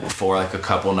it for like a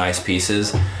couple nice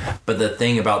pieces. But the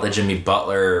thing about the Jimmy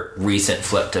Butler recent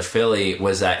flip to Philly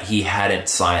was that he hadn't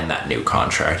signed that new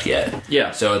contract yet.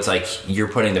 Yeah. So it's like you're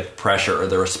putting the pressure or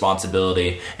the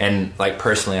responsibility, and like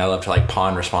personally I love to like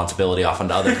pawn responsibility off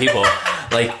onto other people.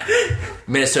 Like,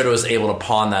 Minnesota was able to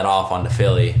pawn that off onto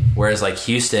Philly, whereas like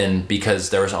Houston,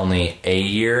 because there was only a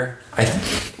year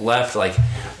left, like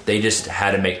they just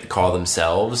had to make the call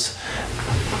themselves.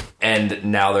 And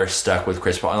now they're stuck with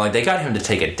Chris Paul. And like, they got him to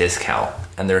take a discount,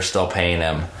 and they're still paying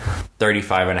him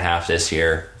 $35.5 this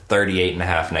year,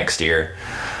 $38.5 next year,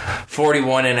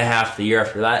 $41.5 the year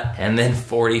after that, and then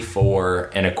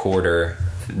 $44.25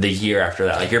 the year after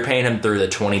that. Like, you're paying him through the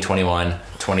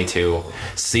 2021-22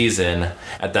 season.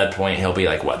 At that point, he'll be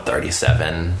like, what,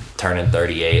 37, turning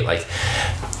 38. Like,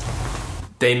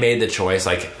 they made the choice.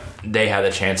 Like, they had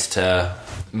the chance to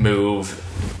move.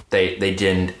 They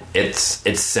didn't. It's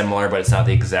similar, but it's not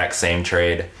the exact same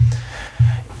trade.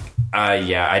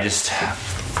 I just,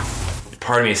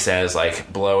 part of me says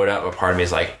like blow it up, but part of me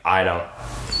is like I don't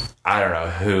know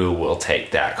who will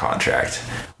take that contract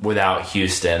without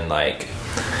Houston like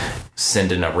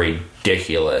sending a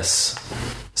ridiculous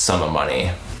sum of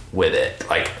money with it.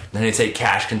 Like, then they take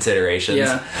cash considerations.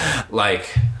 Yeah.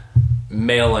 Like,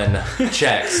 mail-in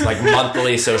checks, like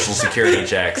monthly Social Security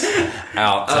checks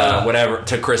out whatever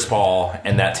to Chris Paul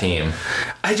and that team.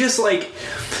 I just like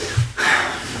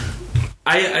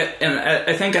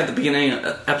I think at the beginning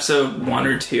of episode 1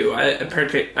 or 2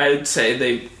 I'd say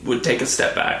they would take a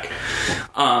step back,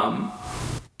 and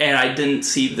I didn't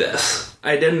see this.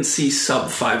 I didn't see sub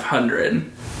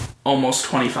 500 almost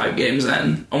 25 games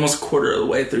in, almost a quarter of the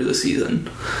way through the season.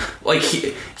 Like,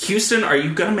 Houston, are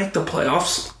you going to make the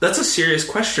playoffs? That's a serious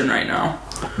question right now.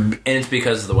 And it's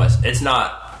because of the West. It's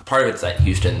not, part of it's that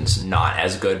Houston's not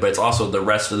as good, but it's also the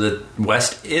rest of the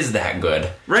West is that good.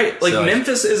 Right. Like, so,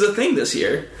 Memphis is a thing this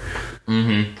year.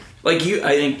 Mm-hmm. Like,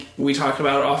 I think we talked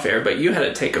about it off air, but you had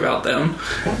a take about them.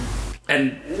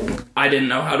 And I didn't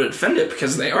know how to defend it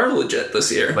because they are legit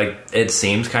this year. Like, it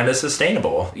seems kind of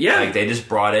sustainable. Yeah. Like, they just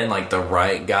brought in, like, the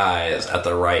right guys at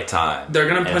the right time. They're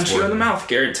going to punch you in the mouth.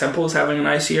 Garrett Temple is having a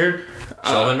nice year.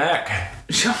 Sheldon Mack.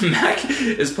 Sheldon Mack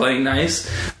is playing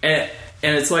nice. And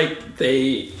it's like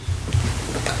they...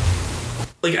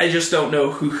 Like, I just don't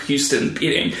know who Houston's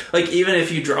beating. Like, even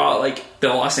if you draw, like, the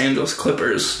Los Angeles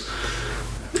Clippers...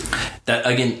 That,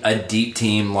 again, a deep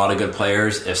team, a lot of good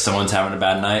players. If someone's having a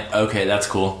bad night, okay, that's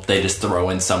cool. They just throw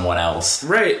in someone else.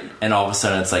 Right. And all of a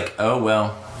sudden it's like, oh,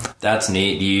 well, that's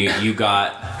neat. You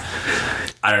got,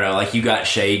 I don't know, like you got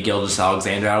Shea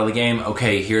Gilgeous-Alexander out of the game.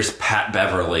 Okay, here's Pat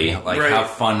Beverly. Like, right.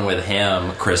 Have fun with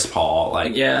him, Chris Paul.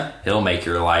 Like, yeah. He'll make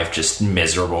your life just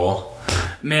miserable.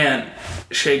 Man,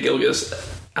 Shea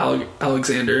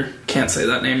Gilgeous-Alexander, can't say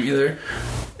that name either.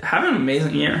 Having an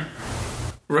amazing year.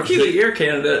 Rookie of the Year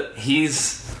candidate.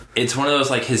 It's one of those,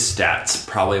 like, his stats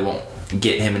probably won't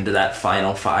get him into that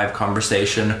final 5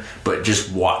 conversation, but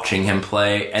just watching him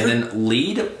play and then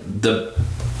lead the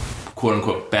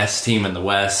quote-unquote best team in the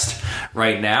West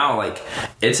right now, like,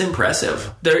 it's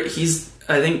impressive. I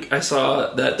think I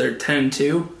saw that they're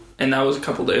 10-2, and that was a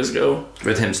couple days ago.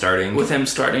 With him starting?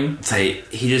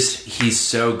 He's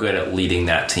so good at leading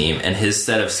that team, and his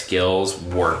set of skills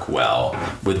work well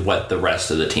with what the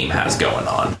rest of the team has going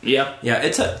on. Yeah. Yeah,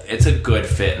 it's a good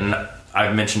fit, and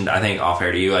I've mentioned, I think,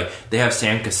 off-air to you, like, they have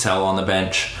Sam Cassell on the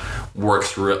bench,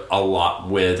 works a lot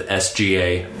with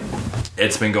SGA.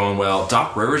 It's been going well.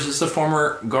 Doc Rivers is the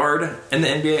former guard in the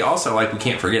NBA also. Like, we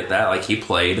can't forget that. Like, he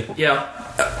played. Yeah.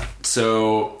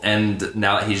 So, and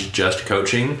now that he's just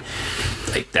coaching,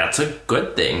 like, that's a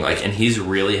good thing. Like, and he's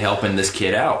really helping this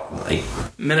kid out. Like,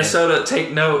 Minnesota,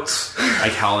 take notes.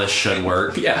 Like, how this should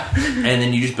work. Yeah. And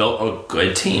then you just built a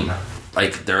good team.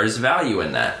 Like, there is value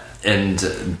in that. And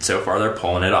so far, they're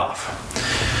pulling it off.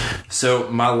 So,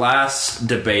 my last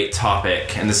debate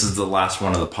topic, and this is the last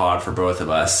one of the pod for both of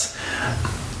us,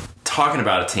 talking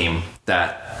about a team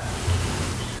that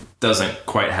doesn't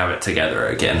quite have it together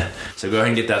again. So go ahead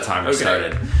and get that timer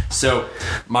started. So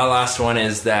my last one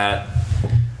is that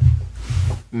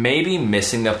maybe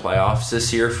missing the playoffs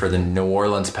this year for the New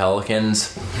Orleans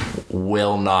Pelicans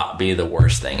will not be the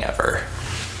worst thing ever.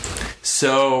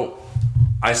 So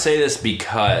I say this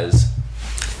because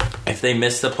if they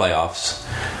miss the playoffs,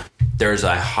 there's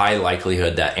a high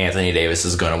likelihood that Anthony Davis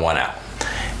is going to want out.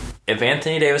 If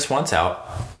Anthony Davis wants out,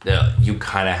 you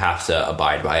kind of have to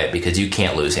abide by it because you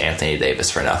can't lose Anthony Davis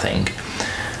for nothing.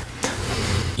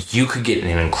 You could get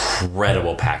an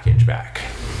incredible package back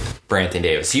for Anthony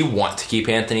Davis. You want to keep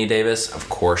Anthony Davis, of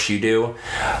course you do,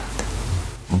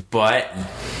 but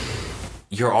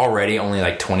you're already only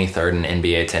like 23rd in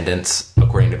NBA attendance,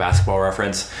 according to Basketball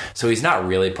Reference. So he's not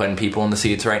really putting people in the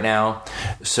seats right now.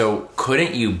 So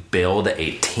couldn't you build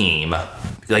a team?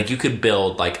 Like, you could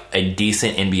build like a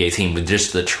decent NBA team with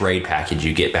just the trade package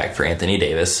you get back for Anthony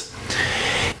Davis.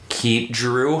 Keep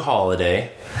Drew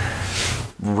Holiday.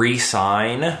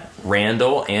 Re-sign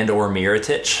Randall and or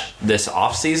Mirotic this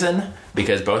offseason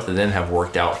because both of them have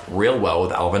worked out real well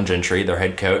with Alvin Gentry, their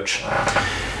head coach.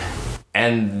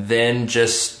 And then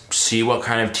just see what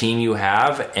kind of team you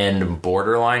have and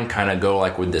borderline kind of go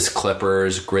like with this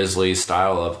Clippers, Grizzlies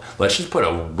style of let's just put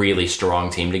a really strong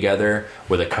team together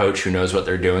with a coach who knows what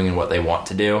they're doing and what they want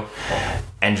to do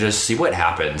and just see what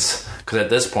happens. Because at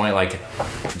this point, like,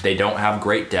 they don't have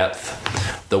great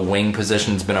depth. The wing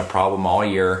position's been a problem all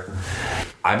year.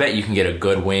 I bet you can get a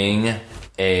good wing,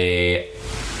 and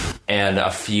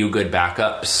a few good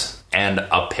backups, and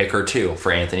a pick or two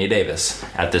for Anthony Davis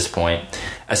at this point,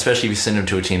 especially if you send him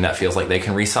to a team that feels like they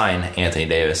can re-sign Anthony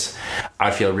Davis.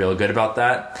 I feel real good about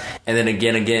that. And then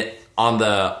again, on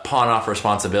the pawn off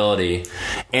responsibility,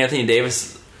 Anthony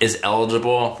Davis is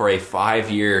eligible for a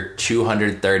 5-year,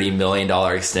 $230 million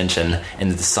extension in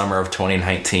the summer of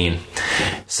 2019.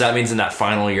 So that means in that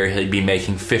final year, he'd be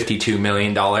making $52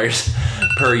 million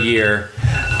per year.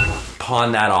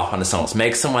 Pawn that off onto someone else.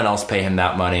 Make someone else pay him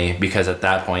that money, because at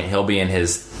that point, he'll be in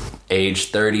his age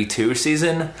 32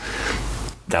 season.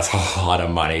 That's a lot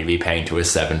of money to be paying to a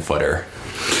 7-footer.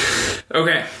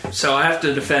 Okay, so I have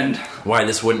to defend why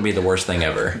this wouldn't be the worst thing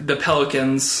ever. The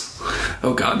Pelicans.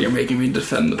 Oh God, you're making me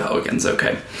defend the Pelicans.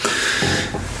 Okay.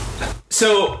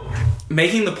 So,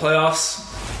 making the playoffs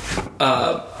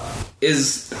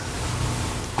is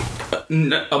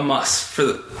a must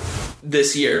for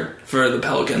this year for the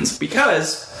Pelicans,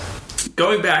 because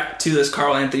going back to this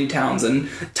Karl Anthony Towns and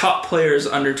top players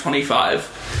under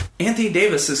 25, Anthony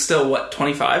Davis is still, what,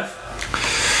 25?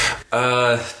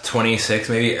 26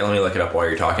 maybe. Let me look it up while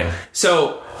you're talking.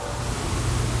 So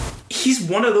he's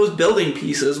one of those building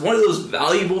pieces, one of those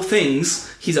valuable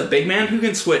things. He's a big man who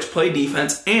can switch, play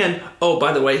defense, and, oh,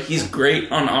 by the way, he's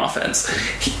great on offense.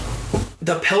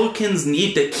 The Pelicans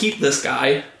need to keep this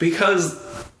guy because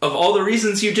of all the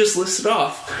reasons you just listed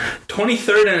off.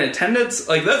 23rd in attendance,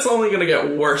 like, that's only going to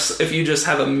get worse if you just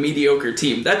have a mediocre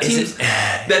team. That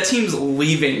team's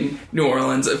leaving New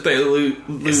Orleans if they lose.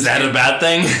 Is that a bad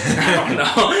thing? I don't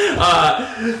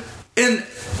know. And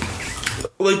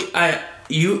like,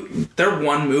 they're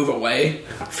one move away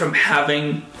from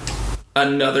having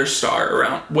another star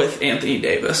around with Anthony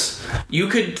Davis. You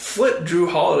could flip Drew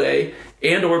Holiday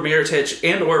and or Mirotic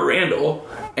and or Randall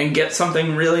and get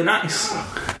something really nice.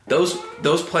 Those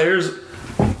players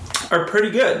are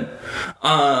pretty good.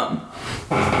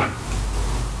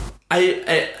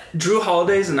 Drew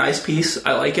Holiday's a nice piece.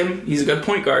 I like him. He's a good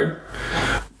point guard.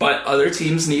 But other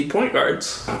teams need point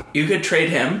guards. You could trade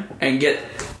him and get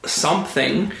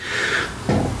something.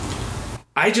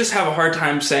 I just have a hard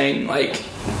time saying, like,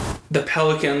 the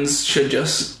Pelicans should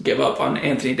just give up on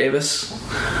Anthony Davis.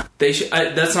 They should.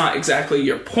 That's not exactly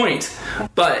your point,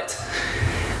 but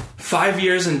 5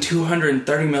 years and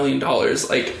 $230 million,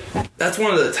 like, that's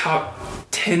one of the top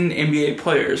 10 NBA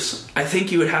players. I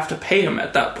think you would have to pay him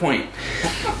at that point.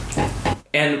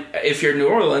 And if you're New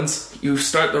Orleans, you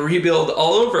start the rebuild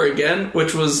all over again,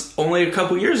 which was only a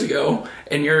couple years ago,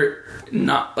 and you're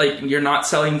not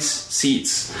selling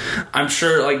seats. I'm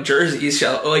sure, like, jerseys,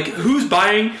 like, who's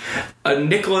buying a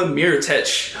Nikola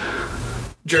Mirotic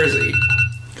jersey?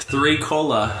 3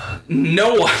 cola.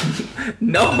 No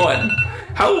one.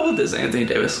 How old is Anthony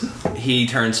Davis? He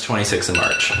turns 26 in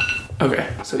March. Okay,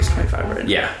 so he's 25 right now.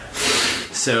 Yeah.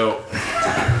 So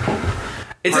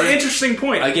it's an interesting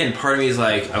point. Again, part of me is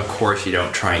like, of course you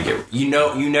don't try and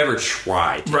you never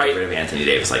try to get rid of Anthony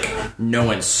Davis. Like, no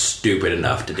one's stupid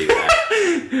enough to do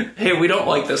that. Hey, we don't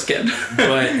like this kid.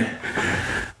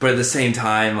 but at the same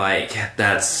time, like,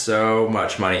 that's so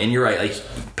much money. And you're right, like,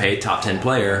 pay top 10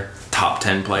 player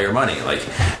money. Like,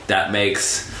 that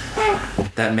makes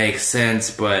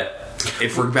sense. But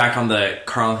if we're back on the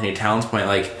Karl Anthony Towns point,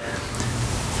 like,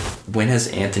 when has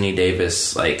Anthony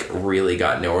Davis, like, really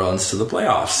got New Orleans to the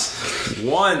playoffs?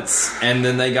 Once. And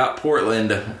then they got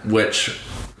Portland, which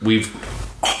we've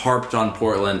harped on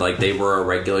Portland like they were a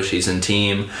regular season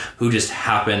team who just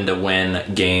happened to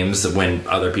win games when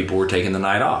other people were taking the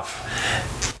night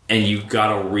off. And you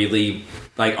got a really,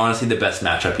 like, honestly, the best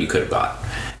matchup you could have got.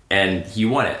 And you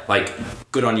won it. Like,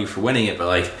 good on you for winning it, but,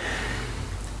 like,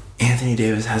 Anthony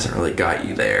Davis hasn't really got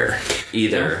you there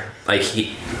either. Yeah. Like,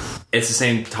 it's the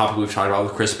same topic we've talked about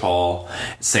with Chris Paul.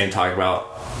 It's the same talk about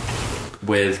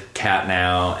with Cat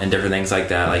now and different things like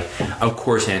that. Like, of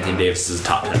course Anthony Davis is a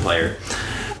top 10 player.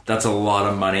 That's a lot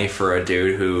of money for a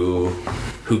dude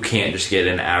who can't just get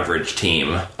an average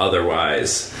team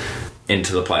otherwise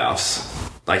into the playoffs.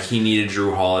 Like, he needed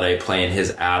Drew Holiday playing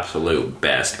his absolute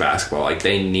best basketball. Like,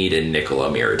 they needed Nikola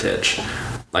Mirotic.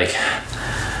 Like,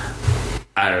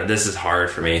 I don't know, this is hard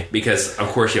for me because, of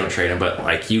course, you don't trade him, but,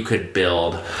 like, you could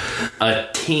build a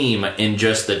team in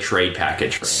just the trade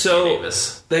package for Anthony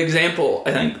Davis. The example,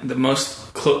 I think, the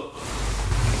most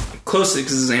closest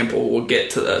example we'll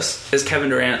get to this is Kevin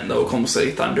Durant and the Oklahoma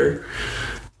City Thunder.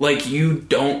 Like, you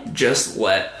don't just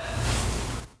let,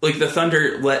 like, the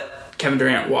Thunder let Kevin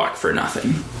Durant walk for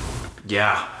nothing.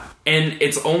 Yeah. And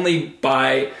it's only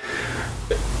by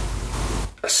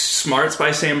smarts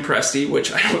by Sam Presti,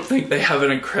 which I don't think they have an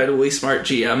incredibly smart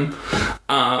GM,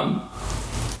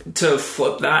 to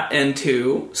flip that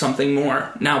into something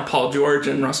more. Now Paul George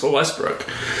and Russell Westbrook.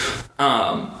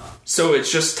 So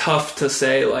it's just tough to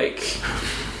say, like,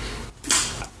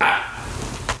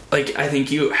 I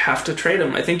think you have to trade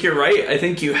him. I think you're right. I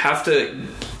think you have to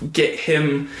get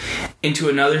him into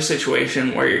another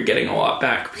situation where you're getting a lot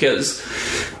back, because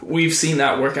we've seen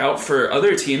that work out for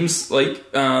other teams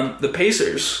like the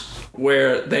Pacers,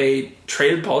 where they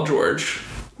traded Paul George,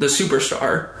 the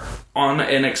superstar, on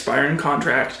an expiring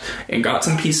contract and got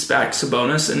some pieces back,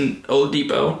 Sabonis and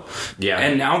Oladipo. Yeah.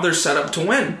 And now they're set up to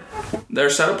win. They're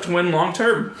set up to win long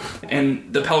term.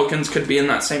 And the Pelicans could be in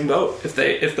that same boat if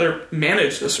they're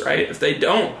manage this right. If they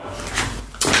don't,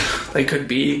 they could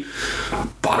be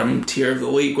bottom tier of the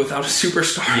league without a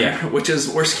superstar, which is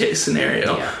worst case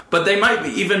scenario. Yeah. But they might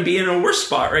even be in a worse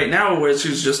spot right now, which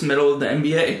is just middle of the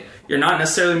NBA. You're not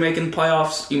necessarily making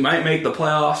playoffs. You might make the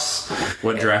playoffs.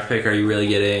 What draft pick are you really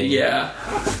getting? Yeah.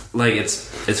 Like,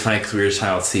 it's funny because we were just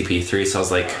talking about CP3, so I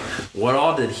was like, what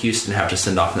all did Houston have to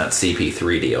send off in that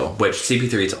CP3 deal? Which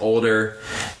CP3 is older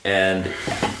and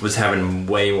was having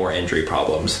way more injury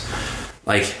problems.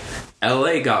 Like,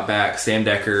 LA got back Sam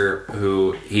Decker,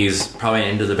 who he's probably an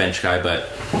end of the bench guy, but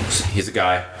he's a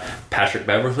guy. Patrick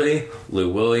Beverley, Lou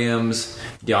Williams,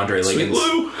 DeAndre Liggins.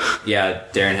 Sweet Lou. Yeah,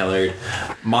 Darren Hilliard.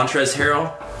 Montrezl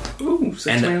Harrell. Ooh,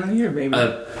 6 man of the year, baby.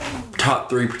 A top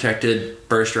 3 protected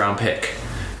first round pick.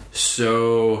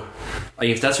 So, like,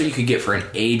 if that's what you could get for an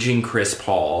aging Chris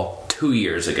Paul 2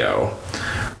 years ago,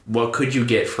 what could you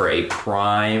get for a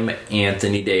prime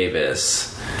Anthony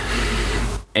Davis?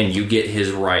 And you get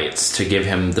his rights to give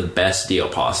him the best deal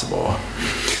possible.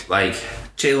 Like,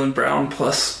 Jaylen Brown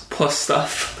plus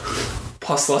stuff.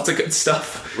 Plus lots of good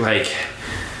stuff. Like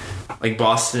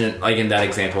Boston, like in that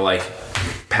example, like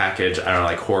package, I don't know,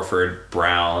 like Horford,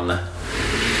 Brown,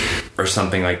 or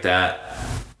something like that,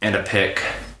 and a pick.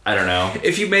 I don't know.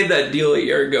 If you made that deal a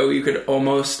year ago, you could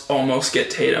almost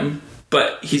get Tatum.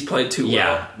 But he's played too well.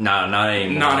 Yeah, not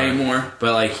anymore. Not anymore.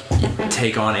 But, like,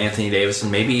 take on Anthony Davis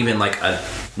and maybe even, like, a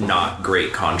not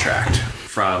great contract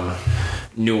from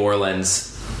New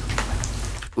Orleans.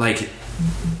 Like,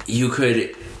 you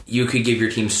could give your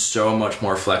team so much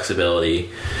more flexibility.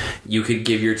 You could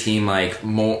give your team, like,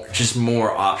 more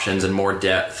options and more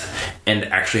depth and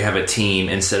actually have a team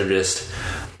instead of just...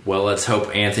 Well, let's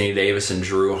hope Anthony Davis and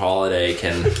Drew Holiday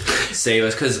can save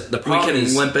us, because the problem is...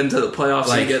 We can limp into the playoffs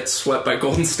and get swept by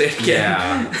Golden State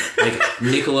again. Yeah. Like,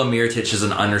 Nikola Mirotic is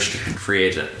an unrestricted free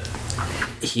agent.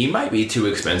 He might be too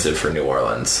expensive for New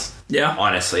Orleans. Yeah.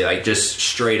 Honestly, like, just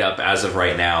straight up as of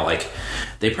right now, like,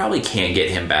 they probably can't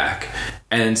get him back.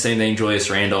 And same thing,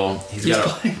 Julius Randle. He's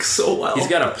playing so well. He's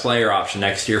got a player option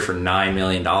next year for $9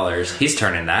 million. He's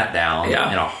turning that down in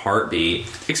a heartbeat.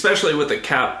 Especially with the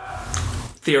cap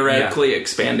theoretically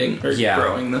expanding or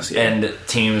growing this year. And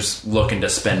teams looking to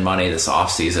spend money this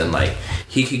offseason, like,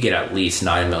 he could get at least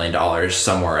 $9 million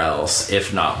somewhere else,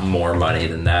 if not more money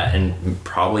than that, and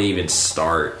probably even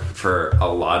start for a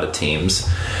lot of teams.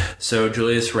 So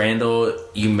Julius Randle,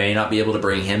 you may not be able to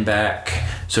bring him back.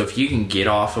 So if you can get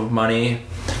off of money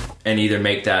and either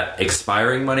make that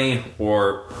expiring money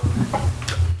or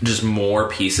just more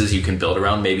pieces you can build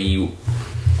around, maybe you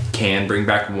can bring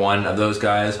back one of those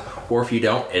guys. Or if you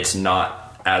don't, it's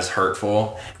not as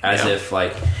hurtful as if,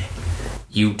 like,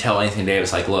 you tell Anthony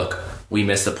Davis, like, look, we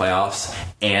missed the playoffs,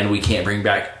 and we can't bring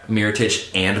back Mirotic,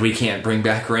 and we can't bring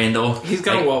back Randle. He's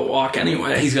going to walk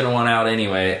anyway. He's going to want out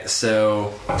anyway.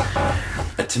 So,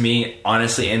 to me,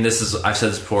 honestly, and I've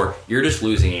said this before, you're just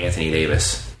losing Anthony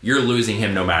Davis. You're losing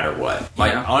him no matter what.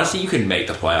 Like, honestly, you can make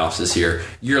the playoffs this year.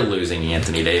 You're losing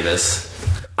Anthony Davis.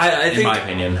 I think, in my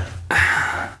opinion.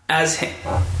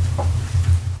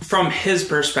 From his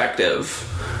perspective,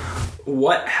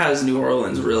 what has New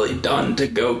Orleans really done to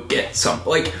go get some?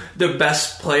 Like, the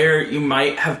best player you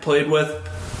might have played with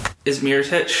is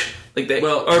Mirotic.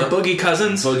 Boogie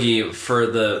Cousins. Boogie, for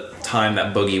the time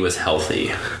that Boogie was healthy.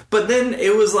 But then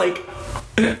it was like,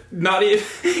 not even,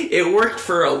 it worked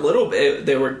for a little bit.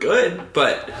 They were good,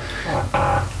 but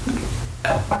I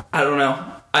don't know.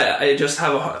 I just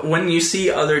have when you see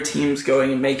other teams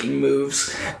going and making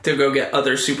moves to go get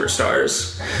other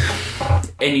superstars,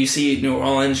 and you see New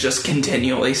Orleans just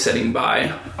continually sitting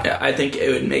by, I think it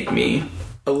would make me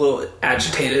a little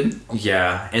agitated.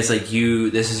 Yeah, it's like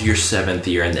this is your 7th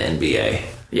year in the NBA.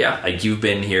 Yeah. Like, you've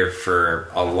been here for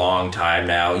a long time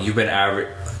now. You've been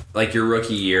like, your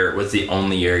rookie year was the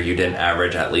only year you didn't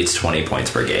average at least 20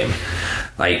 points per game.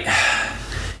 Like,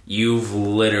 you've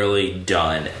literally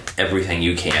done everything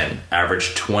you can.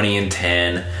 Average 20 and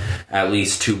 10, at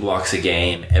least 2 blocks a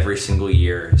game every single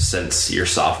year since your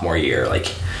sophomore year.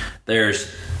 Like, there's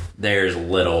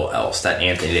little else that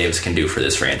Anthony Davis can do for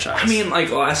this franchise. I mean,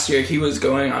 like, last year he was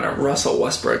going on a Russell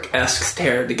Westbrook-esque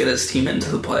tear to get his team into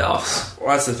the playoffs. Well,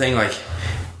 that's the thing. Like,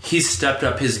 he's stepped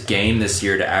up his game this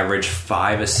year to average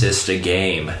 5 assists a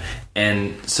game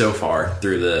and so far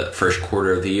through the first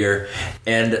quarter of the year,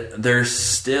 and they're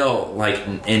still like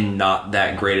in not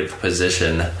that great of a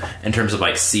position in terms of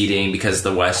like seeding because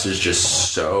the West is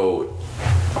just so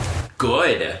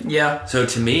good. Yeah. So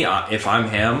to me, if I'm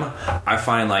him, I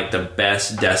find like the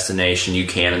best destination you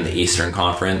can in the Eastern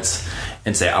Conference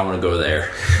and say, I want to go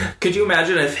there. Could you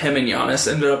imagine if him and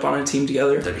Giannis ended up on a team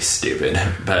together? That'd be stupid,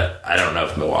 but I don't know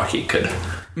if Milwaukee could.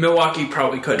 Milwaukee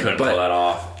probably couldn't pull that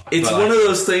off. It's one of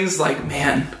those things like,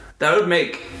 man, that would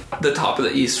make the top of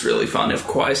the East really fun if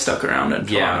Kawhi stuck around in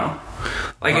Toronto. Yeah.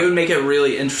 Like, it would make it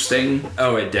really interesting.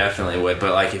 Oh, it definitely would.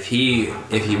 But like, if he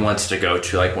wants to go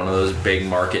to like one of those big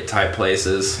market type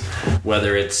places,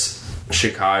 whether it's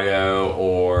Chicago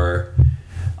or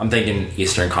I'm thinking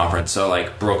Eastern Conference, so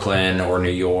like Brooklyn or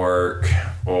New York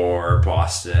or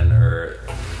Boston or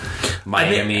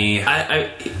Miami.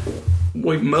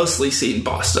 We've mostly seen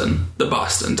Boston, the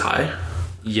Boston tie.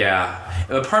 Yeah.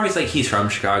 But part of me's like he's from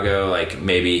Chicago, like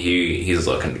maybe he's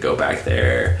looking to go back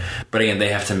there. But again, they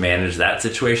have to manage that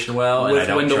situation well, and with I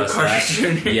don't Wendell trust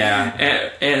Carter that. Jr.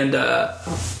 Yeah. and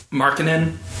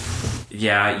Markkanen.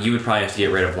 Yeah, you would probably have to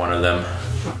get rid of one of them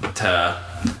to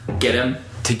get him.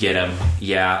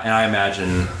 Yeah, and I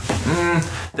imagine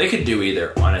they could do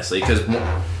either, honestly, because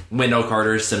Wendell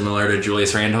Carter is similar to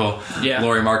Julius Randle. Yeah.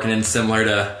 Lauri Markkanen similar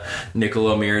to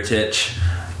Nikola Mirotic.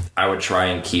 I would try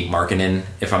and keep Markkanen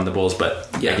if I'm the Bulls, but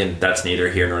again, that's neither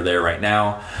here nor there right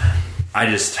now. Part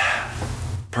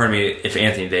of me, if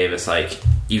Anthony Davis, like,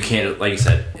 you can't, like you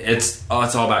said, it's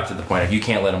all back to the point of you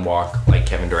can't let him walk like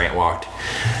Kevin Durant walked.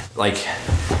 Like,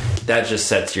 that just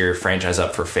sets your franchise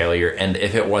up for failure. And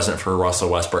if it wasn't for Russell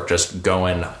Westbrook just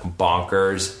going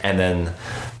bonkers and then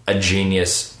a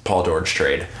genius Paul George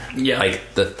trade, like,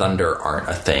 the Thunder aren't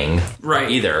a thing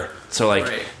either. So,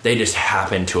 like, they just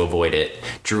happen to avoid it.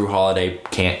 Drew Holiday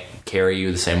can't carry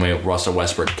you the same way Russell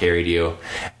Westbrook carried you,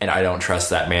 and I don't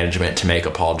trust that management to make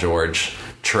a Paul George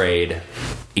trade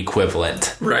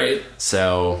equivalent. Right.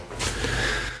 So,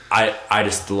 I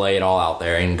just lay it all out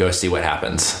there and go see what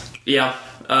happens. Yeah.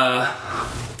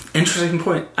 Interesting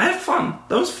point. I had fun.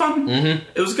 That was fun. Mm-hmm.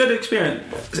 It was a good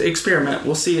experiment.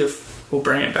 We'll see if we'll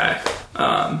bring it back.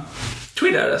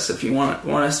 Tweet at us if you want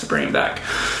us to bring it back.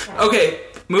 Okay.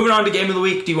 Moving on to game of the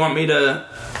week. Do you want me to?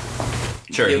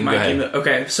 Sure, you can go ahead.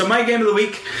 Okay, so my game of the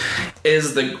week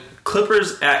is the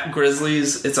Clippers at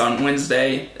Grizzlies. It's on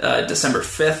Wednesday, December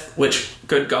 5th, which,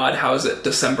 good God, how is it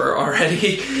December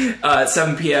already? At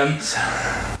 7 p.m.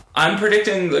 I'm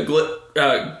predicting the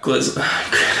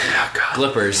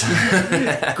Clippers.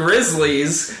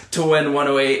 Grizzlies to win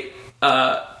 108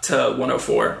 to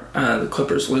 104. The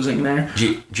Clippers losing there.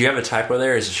 Do you have a typo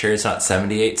there? Is it sure it's not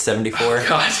 78-74? Oh,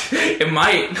 God, it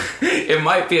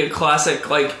might be a classic,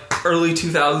 like, early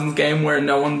 2000s game where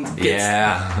no one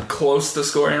gets close to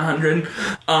scoring 100.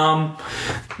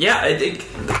 I think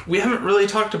we haven't really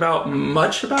talked about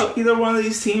much about either one of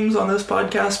these teams on this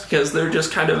podcast because they're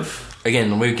just kind of...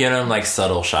 Again, we've given them, like,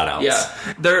 subtle shout-outs. Yeah,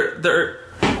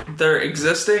 they're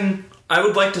existing. I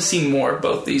would like to see more of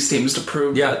both these teams to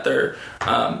prove that they're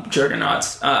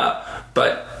juggernauts.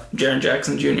 But Jaren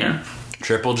Jackson Jr.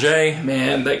 Triple J.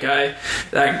 Man, that guy.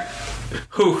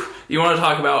 You want to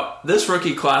talk about... This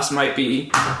rookie class might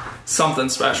be something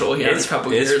special here in a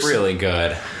couple years. It's really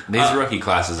good. These rookie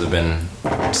classes have been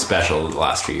special the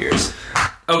last few years.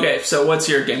 Okay, so what's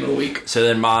your game of the week? So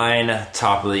then mine,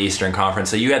 top of the Eastern Conference.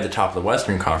 So you had the top of the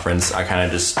Western Conference. I kind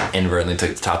of just inadvertently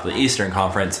took the top of the Eastern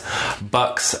Conference.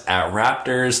 Bucks at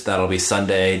Raptors. That'll be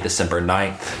Sunday, December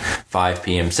 9th, 5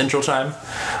 p.m. Central Time.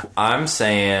 I'm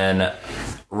saying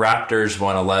Raptors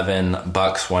 111,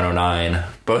 Bucks 109.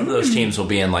 Both of those teams will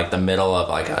be in like the middle of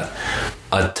like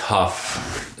a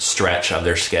tough stretch of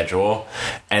their schedule,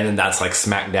 and then that's like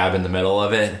smack dab in the middle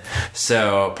of it.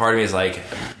 So part of me is like,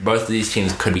 both of these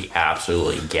teams could be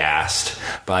absolutely gassed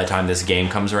by the time this game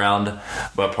comes around,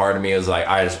 but part of me is like,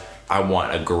 I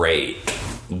want a great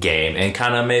game, and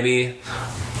kind of maybe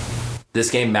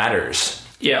this game matters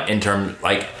in terms,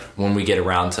 like, when we get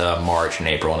around to March and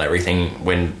April and everything,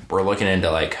 when we're looking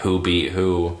into like who beat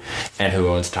who and who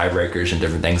owns tiebreakers and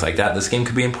different things like that, this game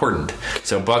could be important.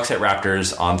 So Bucks at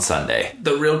Raptors on Sunday.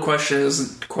 The real question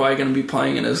is, Kawhi going to be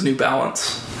playing in his New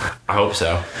Balance? I hope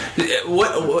so.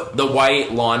 What the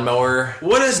white lawnmower?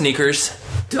 What is sneakers?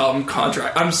 Dumb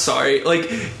contract. I'm sorry. Like,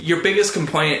 your biggest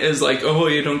complaint is like, oh,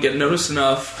 you don't get noticed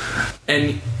enough,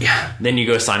 and then you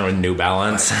go sign with New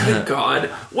Balance. Good God,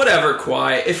 whatever,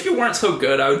 Kawhi. If you weren't so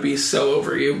good, I would be so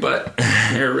over you. But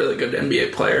you're a really good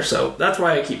NBA player, so that's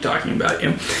why I keep talking about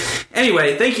you.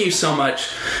 Anyway, thank you so much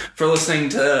for listening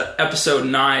to episode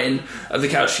 9 of the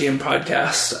Couch GM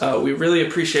podcast. We really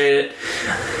appreciate it.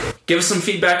 Give us some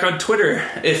feedback on Twitter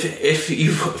if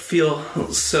you feel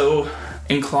so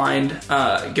inclined.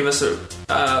 Give us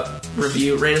a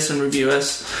review, rate us and review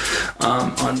us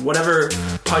on whatever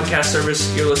podcast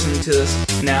service you're listening to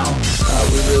this now.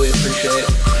 We really appreciate it.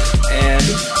 And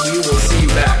we will see you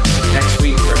back next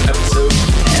week.